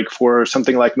a break for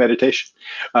something like meditation.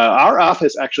 Our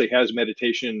office actually has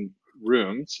meditation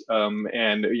rooms,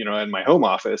 and in my home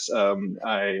office,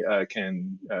 I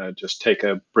can just take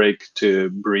a break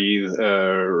to breathe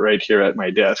right here at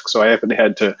my desk. So I haven't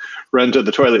had to run to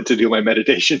the toilet to do my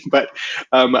meditation, but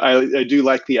I do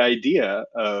like the idea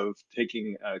of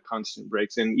taking constant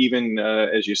breaks, and even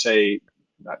as you say,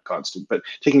 not constant, but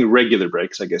taking regular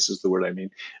breaks, I guess is the word I mean.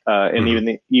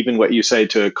 And even what you say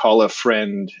to call a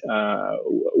friend,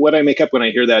 what I make up when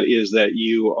I hear that is that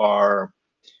you are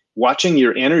watching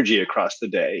your energy across the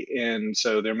day. And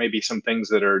so there may be some things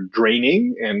that are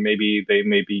draining, and maybe they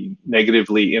may be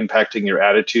negatively impacting your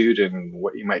attitude and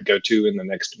what you might go to in the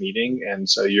next meeting. And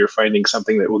so you're finding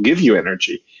something that will give you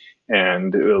energy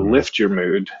and it will lift your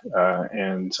mood.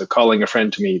 And so calling a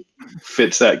friend to me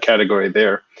fits that category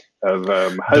there of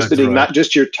husbanding not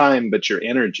just your time, but your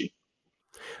energy.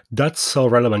 That's so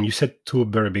relevant. You said two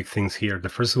very big things here. The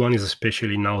first one is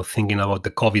especially now thinking about the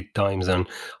COVID times and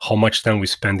how much time we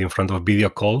spend in front of video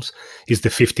calls is the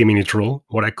 50-minute rule,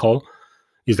 what I call,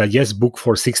 is that yes, book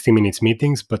for 60 minutes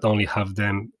meetings, but only have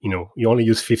them, you only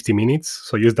use 50 minutes.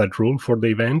 So use that rule for the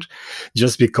event,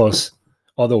 just because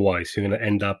otherwise you're going to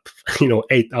end up,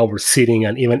 8 hours sitting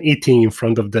and even eating in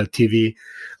front of the TV,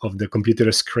 of the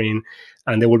computer screen,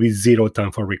 and there will be zero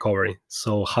time for recovery.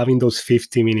 So having those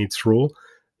 50 minutes rule,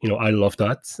 I love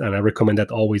that. And I recommend that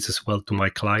always as well to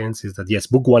my clients is that, yes,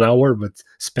 book 1 hour, but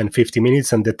spend 50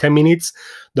 minutes, and the 10 minutes,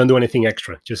 don't do anything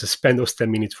extra. Just spend those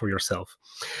 10 minutes for yourself.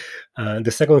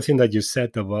 The second thing that you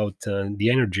said about the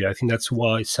energy, I think that's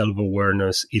why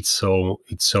self-awareness is so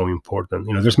important.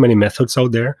 There's many methods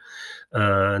out there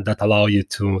that allow you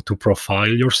to profile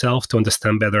yourself, to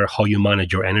understand better how you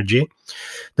manage your energy.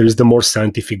 There is the more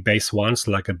scientific-based ones,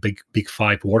 like a big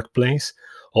five workplace,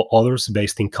 or others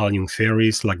based in Kalium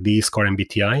theories like DSCORE and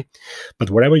MBTI.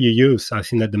 But whatever you use, I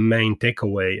think that the main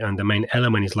takeaway and the main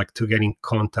element is like to get in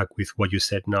contact with what you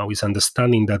said now, is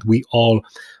understanding that we all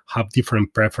have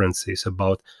different preferences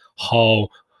about how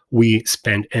we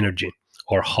spend energy,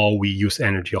 or how we use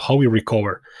energy, or how we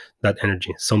recover that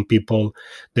energy. Some people,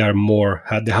 they have more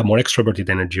extroverted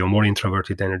energy or more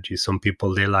introverted energy. Some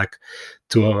people, they like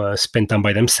to spend time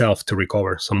by themselves to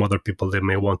recover. Some other people, they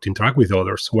may want to interact with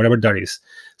others, whatever that is.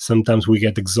 Sometimes we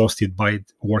get exhausted by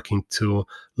working too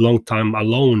long time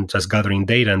alone, just gathering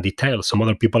data and details. Some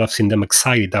other people, I've seen them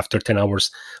excited after 10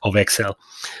 hours of Excel,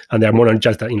 and they're more than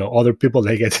just that. Other people,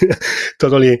 they get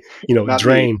totally,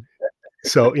 drained.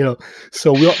 So,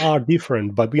 so we are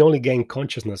different, but we only gain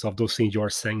consciousness of those things you are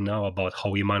saying now about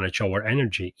how we manage our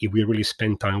energy if we really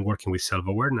spend time working with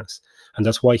self-awareness. And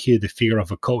that's why here the figure of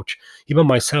a coach. Even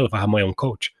myself, I have my own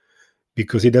coach,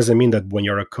 because it doesn't mean that when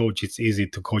you're a coach, it's easy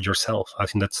to coach yourself. I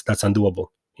think that's undoable.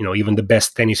 Even the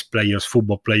best tennis players,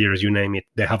 football players, you name it,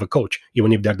 they have a coach,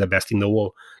 even if they're the best in the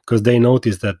world, because they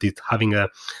notice that having a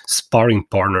sparring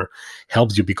partner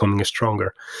helps you becoming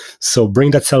stronger. So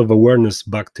bring that self-awareness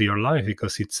back to your life,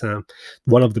 because it's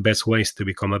one of the best ways to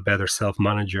become a better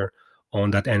self-manager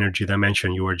on that energy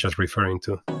dimension you were just referring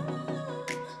to.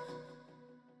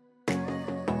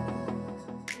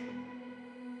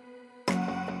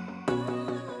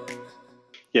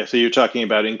 Yeah, so you're talking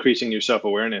about increasing your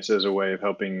self-awareness as a way of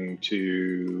helping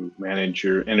to manage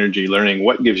your energy, learning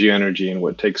what gives you energy and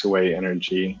what takes away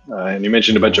energy. And you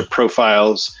mentioned a bunch of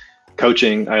profiles,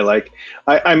 coaching.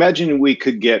 I imagine we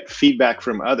could get feedback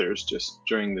from others just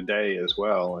during the day as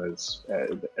well as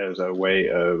a way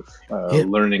of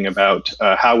learning about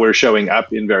how we're showing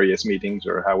up in various meetings,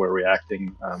 or how we're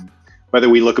reacting, whether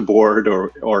we look bored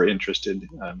or interested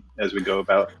as we go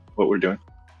about what we're doing.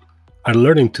 And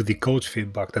learning to decode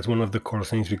feedback, that's one of the core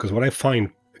things, because what I find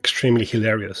extremely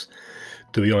hilarious,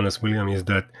 to be honest, William, is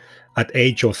that at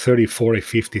age of 30, 40,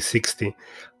 50, 60,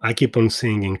 I keep on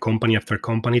seeing in company after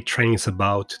company trainings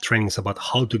about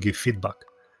how to give feedback.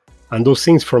 And those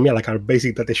things for me are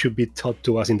basic, that they should be taught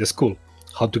to us in the school,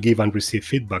 how to give and receive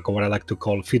feedback, or what I like to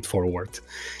call feed forward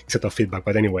instead of feedback.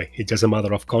 But anyway, it's just a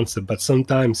matter of concept. But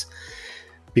sometimes,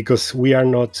 because we are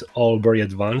not all very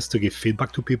advanced to give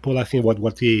feedback to people, I think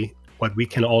what we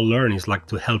can all learn is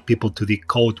to help people to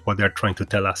decode what they're trying to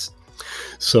tell us.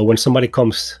 So when somebody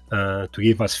comes to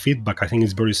give us feedback, I think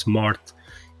it's very smart,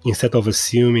 instead of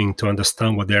assuming to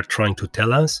understand what they're trying to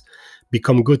tell us,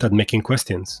 become good at making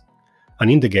questions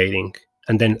and indicating,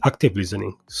 and then active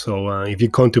listening. So if you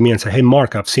come to me and say, "Hey,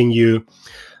 Mark, I've seen you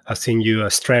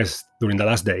stressed during the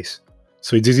last days,"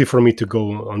 so it's easy for me to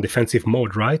go on defensive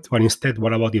mode, right? But instead,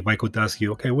 what about if I could ask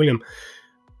you, "Okay, William,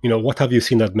 what have you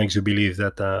seen that makes you believe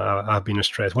that I've been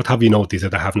stressed? What have you noticed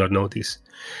that I have not noticed?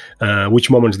 Which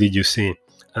moments did you see?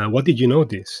 What did you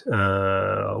notice?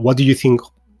 What do you think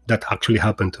that actually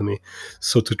happened to me?"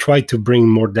 So to try to bring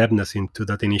more depthness into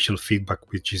that initial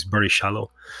feedback, which is very shallow.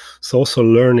 So also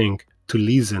learning to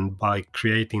listen by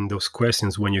creating those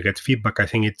questions when you get feedback, I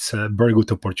think it's a very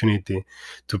good opportunity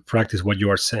to practice what you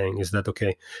are saying, is that,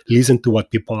 okay, listen to what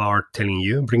people are telling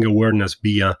you, bring awareness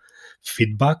via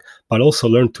feedback, but also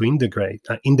learn to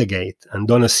indicate, and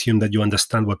don't assume that you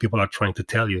understand what people are trying to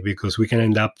tell you, because we can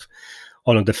end up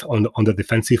on the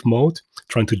defensive mode,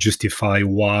 trying to justify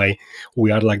why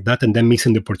we are like that, and then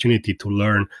missing the opportunity to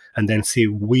learn and then see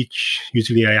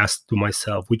usually I ask to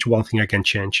myself, which one thing I can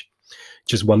change,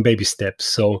 just one baby step,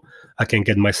 so I can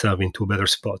get myself into a better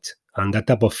spot. And that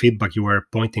type of feedback you were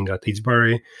pointing at,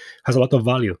 has a lot of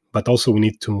value, but also we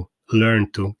need to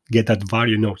learn to get that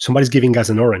value. No, somebody's giving us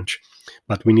an orange,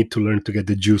 but we need to learn to get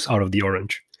the juice out of the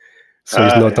orange. So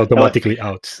it's not automatically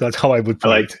out. So that's how I would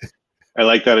put it. I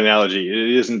like that analogy.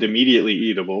 It isn't immediately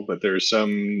eatable, but there's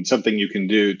something you can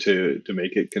do to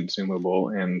make it consumable.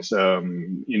 And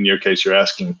in your case, you're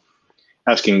asking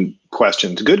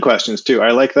questions, good questions too.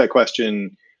 I like that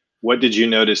question. What did you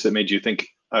notice that made you think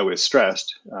I was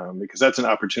stressed? Because that's an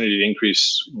opportunity to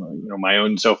increase, my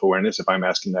own self-awareness if I'm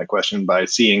asking that question by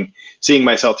seeing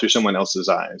myself through someone else's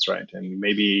eyes, right? And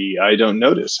maybe I don't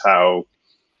notice how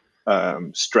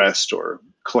stressed or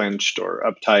clenched or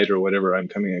uptight or whatever I'm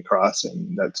coming across,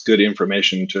 and that's good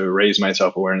information to raise my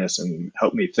self-awareness and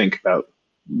help me think about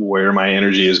where my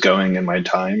energy is going and my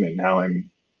time and how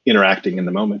I'm interacting in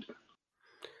the moment.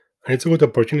 And it's a good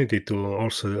opportunity to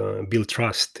also build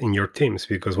trust in your teams,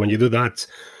 because when you do that,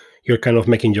 you're kind of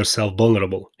making yourself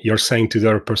vulnerable. You're saying to the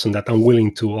other person that I'm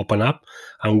willing to open up,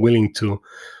 I'm willing to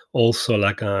also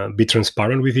be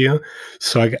transparent with you.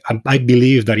 So I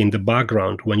believe that in the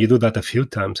background, when you do that a few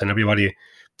times and everybody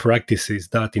practices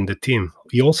that in the team,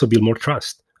 you also build more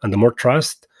trust. And the more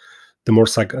trust, the more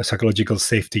psychological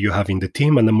safety you have in the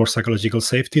team, and the more psychological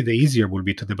safety, the easier will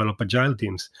be to develop agile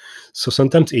teams. So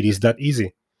sometimes it is that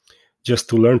easy, just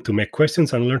to learn to make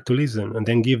questions and learn to listen, and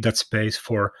then give that space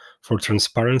for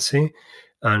transparency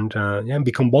and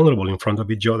become vulnerable in front of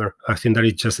each other. I think that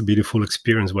it's just a beautiful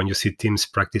experience when you see teams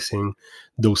practicing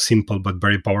those simple but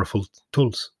very powerful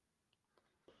tools.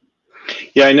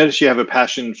 Yeah, I noticed you have a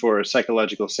passion for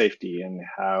psychological safety and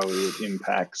how it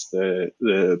impacts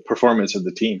the performance of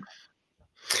the team.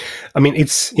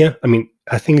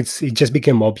 I think it just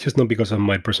became obvious, not because of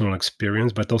my personal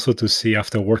experience, but also to see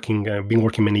after I've been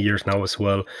working many years now as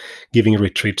well, giving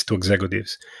retreats to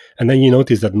executives. And then you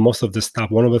notice that most of the staff,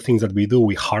 one of the things that we do,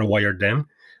 we hardwire them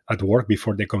at work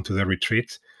before they come to the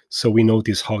retreat. So we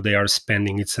notice how they are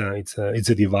spending. It's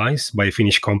a device by a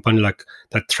Finnish company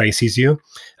that traces you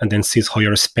and then sees how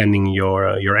you're spending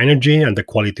your energy and the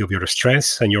quality of your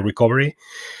stress and your recovery.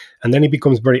 And then it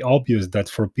becomes very obvious that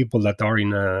for people that are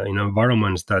in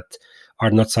environments that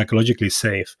are not psychologically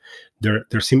safe, their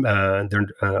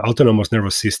autonomous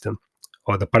nervous system,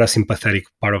 or the parasympathetic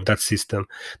part of that system,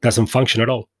 doesn't function at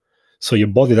all. So your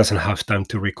body doesn't have time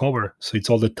to recover. So it's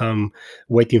all the time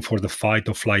waiting for the fight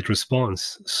or flight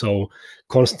response. So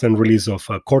constant release of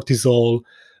cortisol,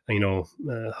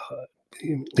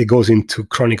 it goes into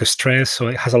chronic stress. So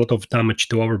it has a lot of damage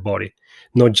to our body,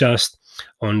 not just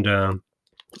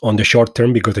on the short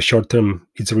term, because the short term,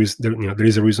 there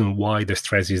is a reason why the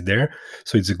stress is there,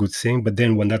 so it's a good thing. But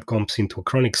then when that comes into a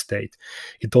chronic state,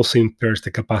 it also impairs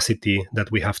the capacity that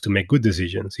we have to make good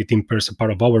decisions. It impairs a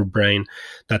part of our brain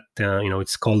that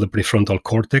it's called the prefrontal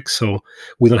cortex. So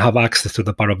we don't have access to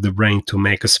the part of the brain to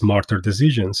make smarter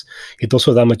decisions. It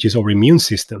also damages our immune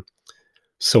system,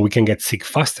 so we can get sick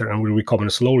faster and we recover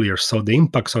slowly. So the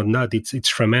impacts on that, it's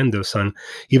tremendous. And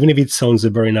even if it sounds a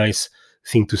very nice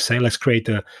thing to say, let's create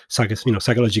a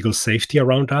psychological safety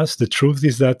around us, the truth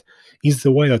is that is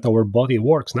the way that our body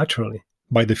works naturally,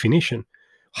 by definition.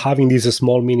 Having these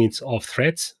small minutes of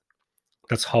threats,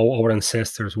 that's how our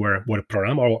ancestors were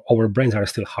programmed. Our brains are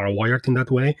still hardwired in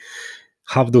that way.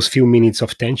 Have those few minutes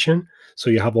of tension, so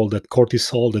you have all that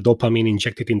cortisol, the dopamine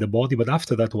injected in the body. But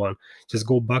after that one, just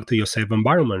go back to your safe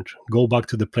environment. Go back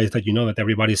to the place that you know that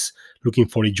everybody's looking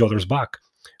for each other's back,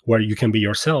 where you can be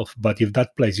yourself. But if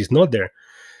that place is not there,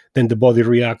 then the body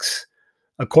reacts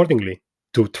accordingly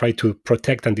to try to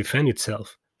protect and defend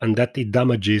itself. And that it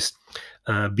damages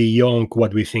beyond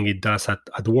what we think it does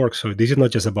at work. So this is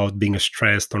not just about being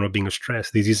stressed or not being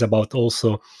stressed. This is about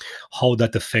also how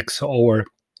that affects our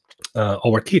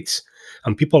kids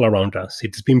and people around us.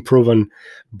 It's been proven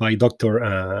by Dr.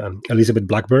 Elizabeth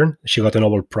Blackburn. She got a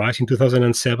Nobel Prize in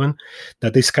 2007,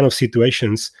 that this kind of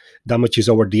situations damages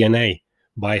our DNA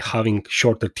by having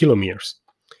shorter telomeres.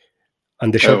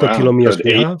 And the shorter telomeres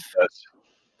we have,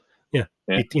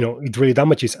 it really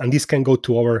damages. And this can go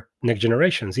to our next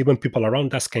generations. Even people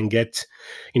around us can get,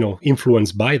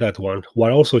 influenced by that one.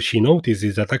 What also she noticed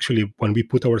is that actually when we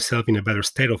put ourselves in a better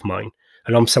state of mind,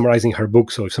 and I'm summarizing her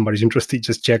book, so if somebody's interested,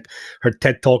 just check her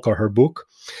TED Talk or her book.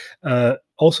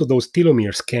 Also, those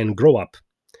telomeres can grow up.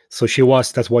 So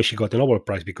that's why she got the Nobel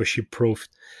Prize, because she proved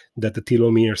that the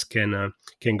telomeres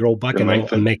can grow back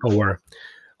and make our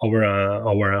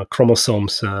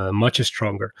chromosomes much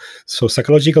stronger. So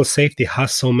psychological safety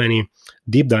has so many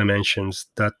deep dimensions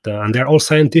that, and they're all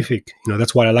scientific.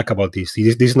 That's what I like about this.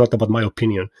 This is not about my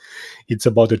opinion. It's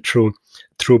about a true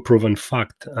proven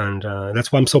fact, and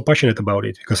that's why I'm so passionate about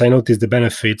it, because I notice the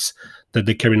benefits that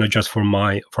they carry, not just for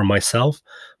myself,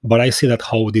 but I see that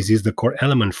how this is the core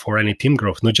element for any team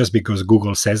growth, not just because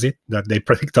Google says it, that they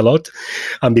predict a lot,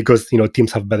 and because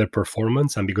teams have better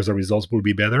performance and because the results will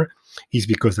be better. Is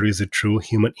because there is a true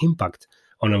human impact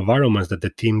on environments that the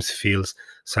teams feels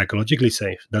psychologically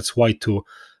safe. That's why to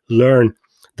learn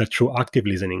that through active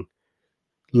listening,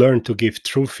 learn to give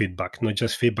true feedback, not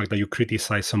just feedback that you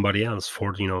criticize somebody else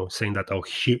for, saying that, oh,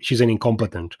 she's an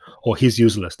incompetent or he's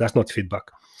useless. That's not feedback.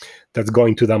 That's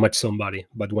going to damage somebody.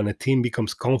 But when a team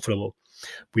becomes comfortable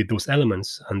with those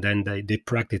elements and then they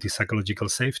practice the psychological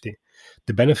safety,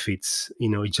 the benefits,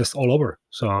 it's just all over.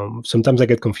 So sometimes I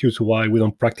get confused why we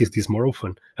don't practice this more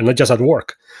often, and not just at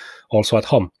work, also at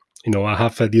home. I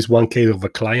have this one case of a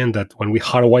client that when we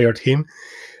hardwired him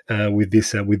with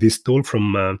this tool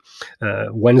from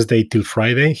Wednesday till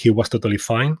Friday, he was totally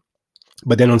fine.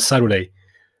 But then on Saturday,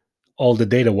 all the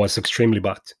data was extremely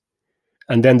bad.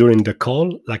 And then during the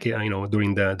call,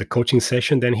 during the coaching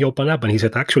session, then he opened up and he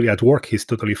said, actually at work, he's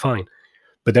totally fine.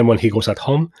 But then when he goes at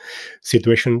home,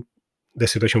 the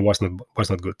situation was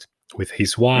not good with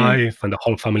his wife and the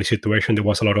whole family situation. There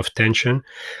was a lot of tension,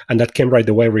 and that came right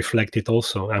away reflected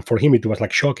also. And for him, it was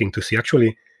like shocking to see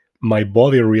actually my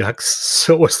body reacts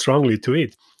so strongly to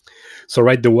it. So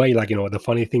right away, the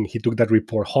funny thing, he took that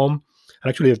report home. And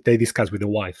actually, they discussed with the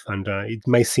wife, and it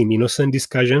may seem innocent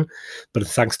discussion, but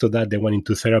thanks to that, they went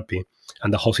into therapy,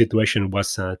 and the whole situation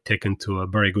was taken to a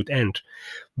very good end.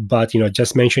 But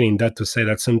just mentioning that to say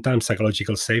that sometimes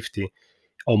psychological safety,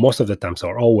 or most of the times,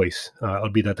 or always,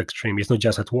 I'll be that extreme. It's not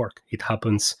just at work; it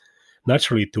happens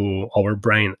naturally to our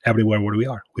brain everywhere where we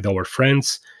are, with our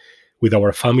friends, with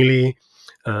our family,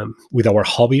 with our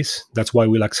hobbies. That's why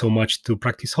we like so much to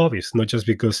practice hobbies, not just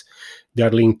because they are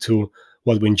linked to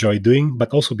what we enjoy doing,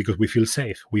 but also because we feel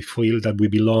safe. We feel that we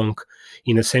belong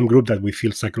in the same group, that we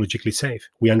feel psychologically safe.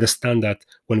 We understand that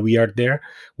when we are there,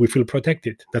 we feel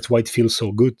protected. That's why it feels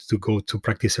so good to go to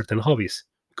practice certain hobbies,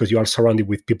 because you are surrounded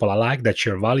with people alike that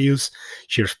share values,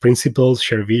 share principles,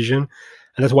 share vision.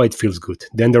 And that's why it feels good.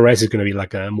 Then the rest is going to be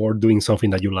like more doing something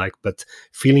that you like, but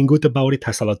feeling good about it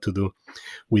has a lot to do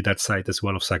with that side as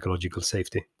well of psychological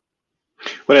safety.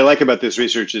 What I like about this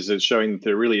research is it's showing that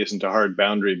there really isn't a hard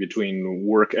boundary between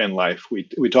work and life. We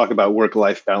talk about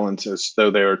work-life balance as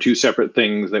though there are two separate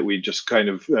things that we just kind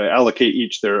of allocate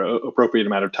each their appropriate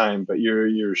amount of time. But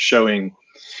you're showing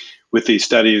with these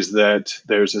studies that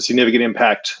there's a significant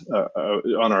impact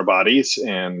on our bodies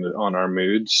and on our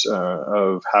moods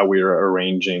of how we are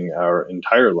arranging our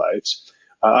entire lives.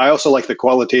 I also like the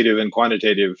qualitative and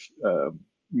quantitative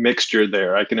mixture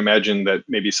there. I can imagine that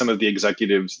maybe some of the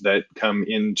executives that come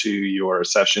into your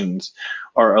sessions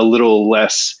are a little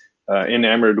less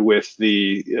enamored with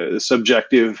the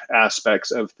subjective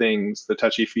aspects of things, the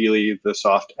touchy-feely, the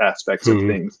soft aspects of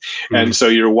things. And so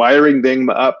you're wiring them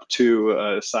up to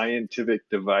a scientific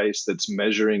device that's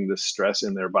measuring the stress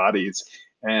in their bodies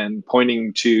and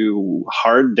pointing to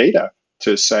hard data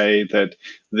to say that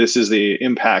this is the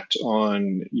impact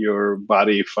on your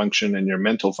body function and your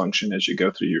mental function as you go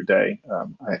through your day.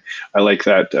 I like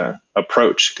that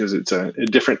approach because it's a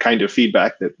different kind of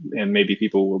feedback and maybe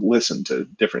people will listen to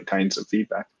different kinds of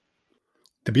feedback.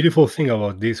 The beautiful thing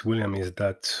about this, William, is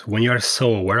that when you are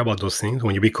so aware about those things,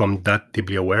 when you become that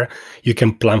deeply aware, you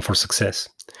can plan for success.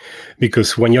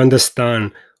 Because when you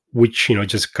understand which,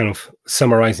 just kind of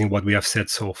summarizing what we have said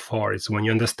so far, is when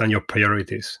you understand your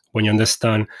priorities, when you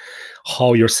understand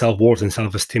how your self-worth and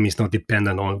self-esteem is not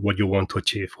dependent on what you want to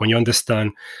achieve, when you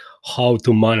understand how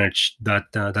to manage that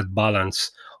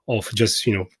balance of just,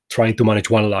 trying to manage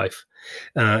one life,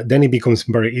 then it becomes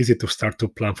very easy to start to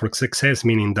plan for success,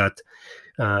 meaning that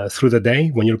through the day,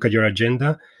 when you look at your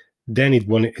agenda, then it's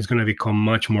going to become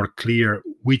much more clear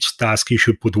which task you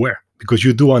should put where, because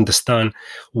you do understand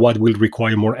what will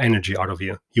require more energy out of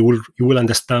you. You will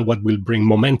understand what will bring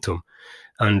momentum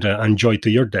and joy to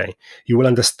your day. You will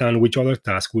understand which other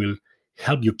task will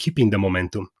help you keeping the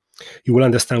momentum. You will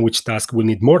understand which task will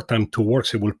need more time to work,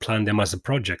 so you will plan them as a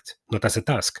project, not as a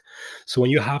task. So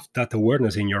when you have that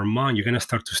awareness in your mind, you're going to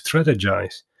start to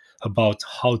strategize about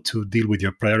how to deal with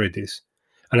your priorities.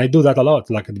 And I do that a lot.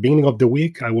 Like at the beginning of the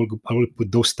week, I will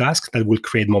put those tasks that will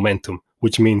create momentum,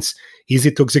 which means easy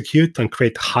to execute and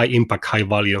create high impact, high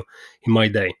value in my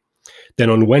day. Then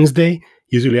on Wednesday,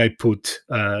 usually I put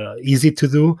easy to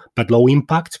do, but low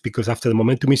impact, because after the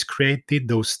momentum is created,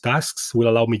 those tasks will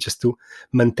allow me just to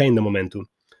maintain the momentum.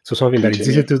 So something that is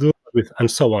easy to do,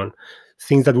 and so on.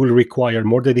 things that will require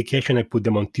more dedication, I put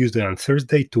them on Tuesday and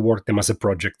Thursday to work them as a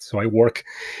project. So I work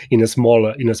in a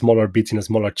smaller bits, in a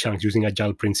smaller chunks, using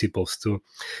agile principles to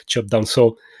chop down.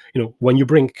 So, when you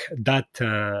bring that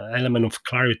element of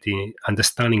clarity,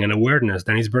 understanding, and awareness,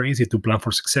 then it's very easy to plan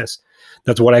for success.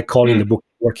 That's what I call in the book,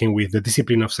 working with the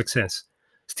discipline of success.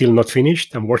 Still not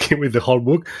finished. I'm working with the whole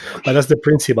book, but that's the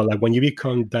principle. Like when you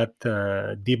become that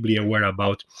deeply aware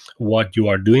about what you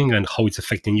are doing and how it's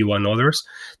affecting you and others,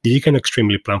 then you can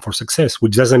extremely plan for success,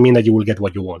 which doesn't mean that you will get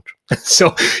what you want.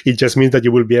 So it just means that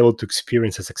you will be able to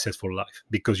experience a successful life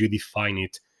because you define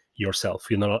it yourself.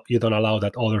 You don't allow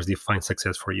that others define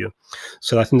success for you.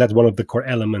 So I think that's one of the core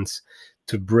elements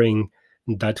to bring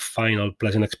that final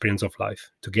pleasant experience of life,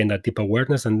 to gain that deep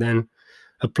awareness, and then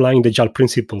applying the agile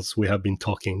principles we have been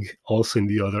talking also in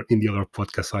the other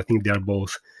podcast. So I think they are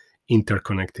both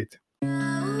interconnected.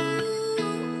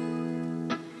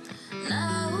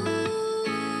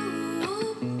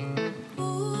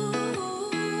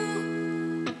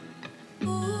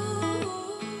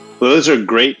 Well, those are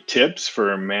great tips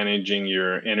for managing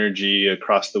your energy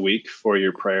across the week for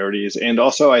your priorities. And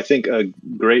also, I think, a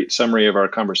great summary of our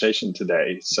conversation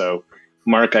today. So,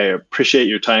 Marc, I appreciate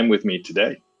your time with me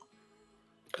today.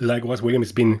 Likewise, William,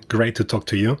 it's been great to talk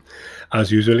to you,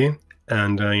 as usually.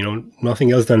 And,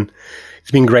 nothing else than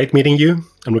it's been great meeting you.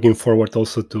 I'm looking forward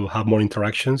also to have more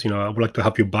interactions. I would like to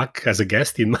have you back as a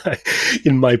guest in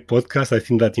my podcast. I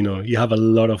think that, you have a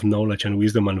lot of knowledge and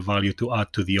wisdom and value to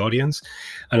add to the audience.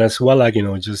 And as well,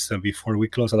 just before we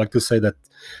close, I'd like to say that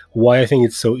why I think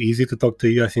it's so easy to talk to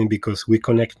you, I think because we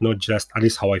connect not just, at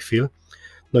least how I feel,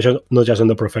 not just on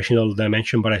the professional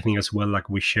dimension, but I think as well, like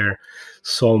we share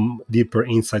some deeper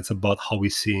insights about how we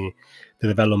see the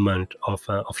development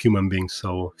of human beings.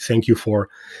 So thank you for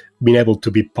being able to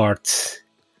be part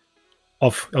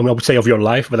of, I would say of your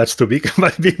life, but that's too big,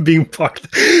 but being part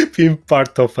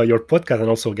of your podcast and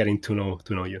also getting to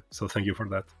know you. So thank you for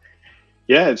that.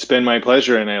 Yeah, it's been my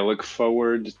pleasure, and I look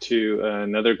forward to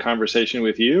another conversation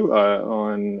with you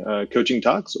on Coaching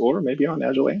Talks or maybe on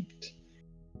Agile Amped.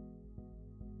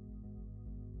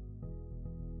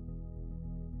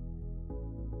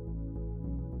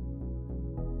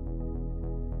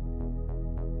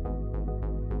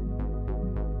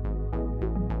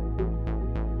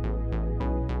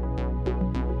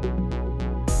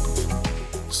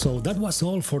 So that was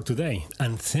all for today,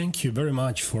 and thank you very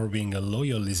much for being a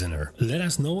loyal listener. Let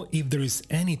us know if there is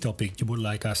any topic you would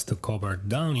like us to cover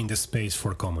down in the space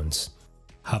for comments.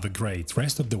 Have a great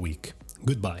rest of the week.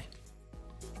 Goodbye.